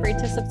 Also, feel free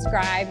to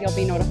subscribe. You'll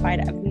be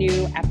notified of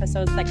new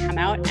episodes that come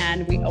out,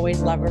 and we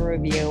always love a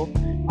review.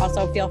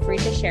 Also, feel free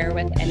to share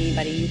with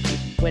anybody you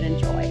think would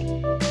enjoy.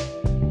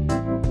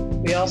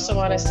 We also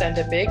want to send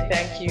a big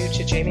thank you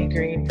to Jamie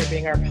Green for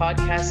being our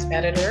podcast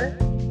editor,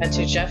 and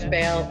to Jeff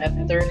Bale at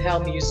Third Hell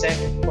Music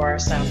for our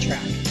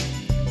soundtrack.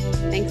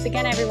 Thanks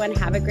again, everyone.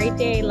 Have a great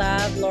day.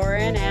 Love,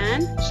 Lauren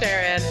and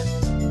Sharon.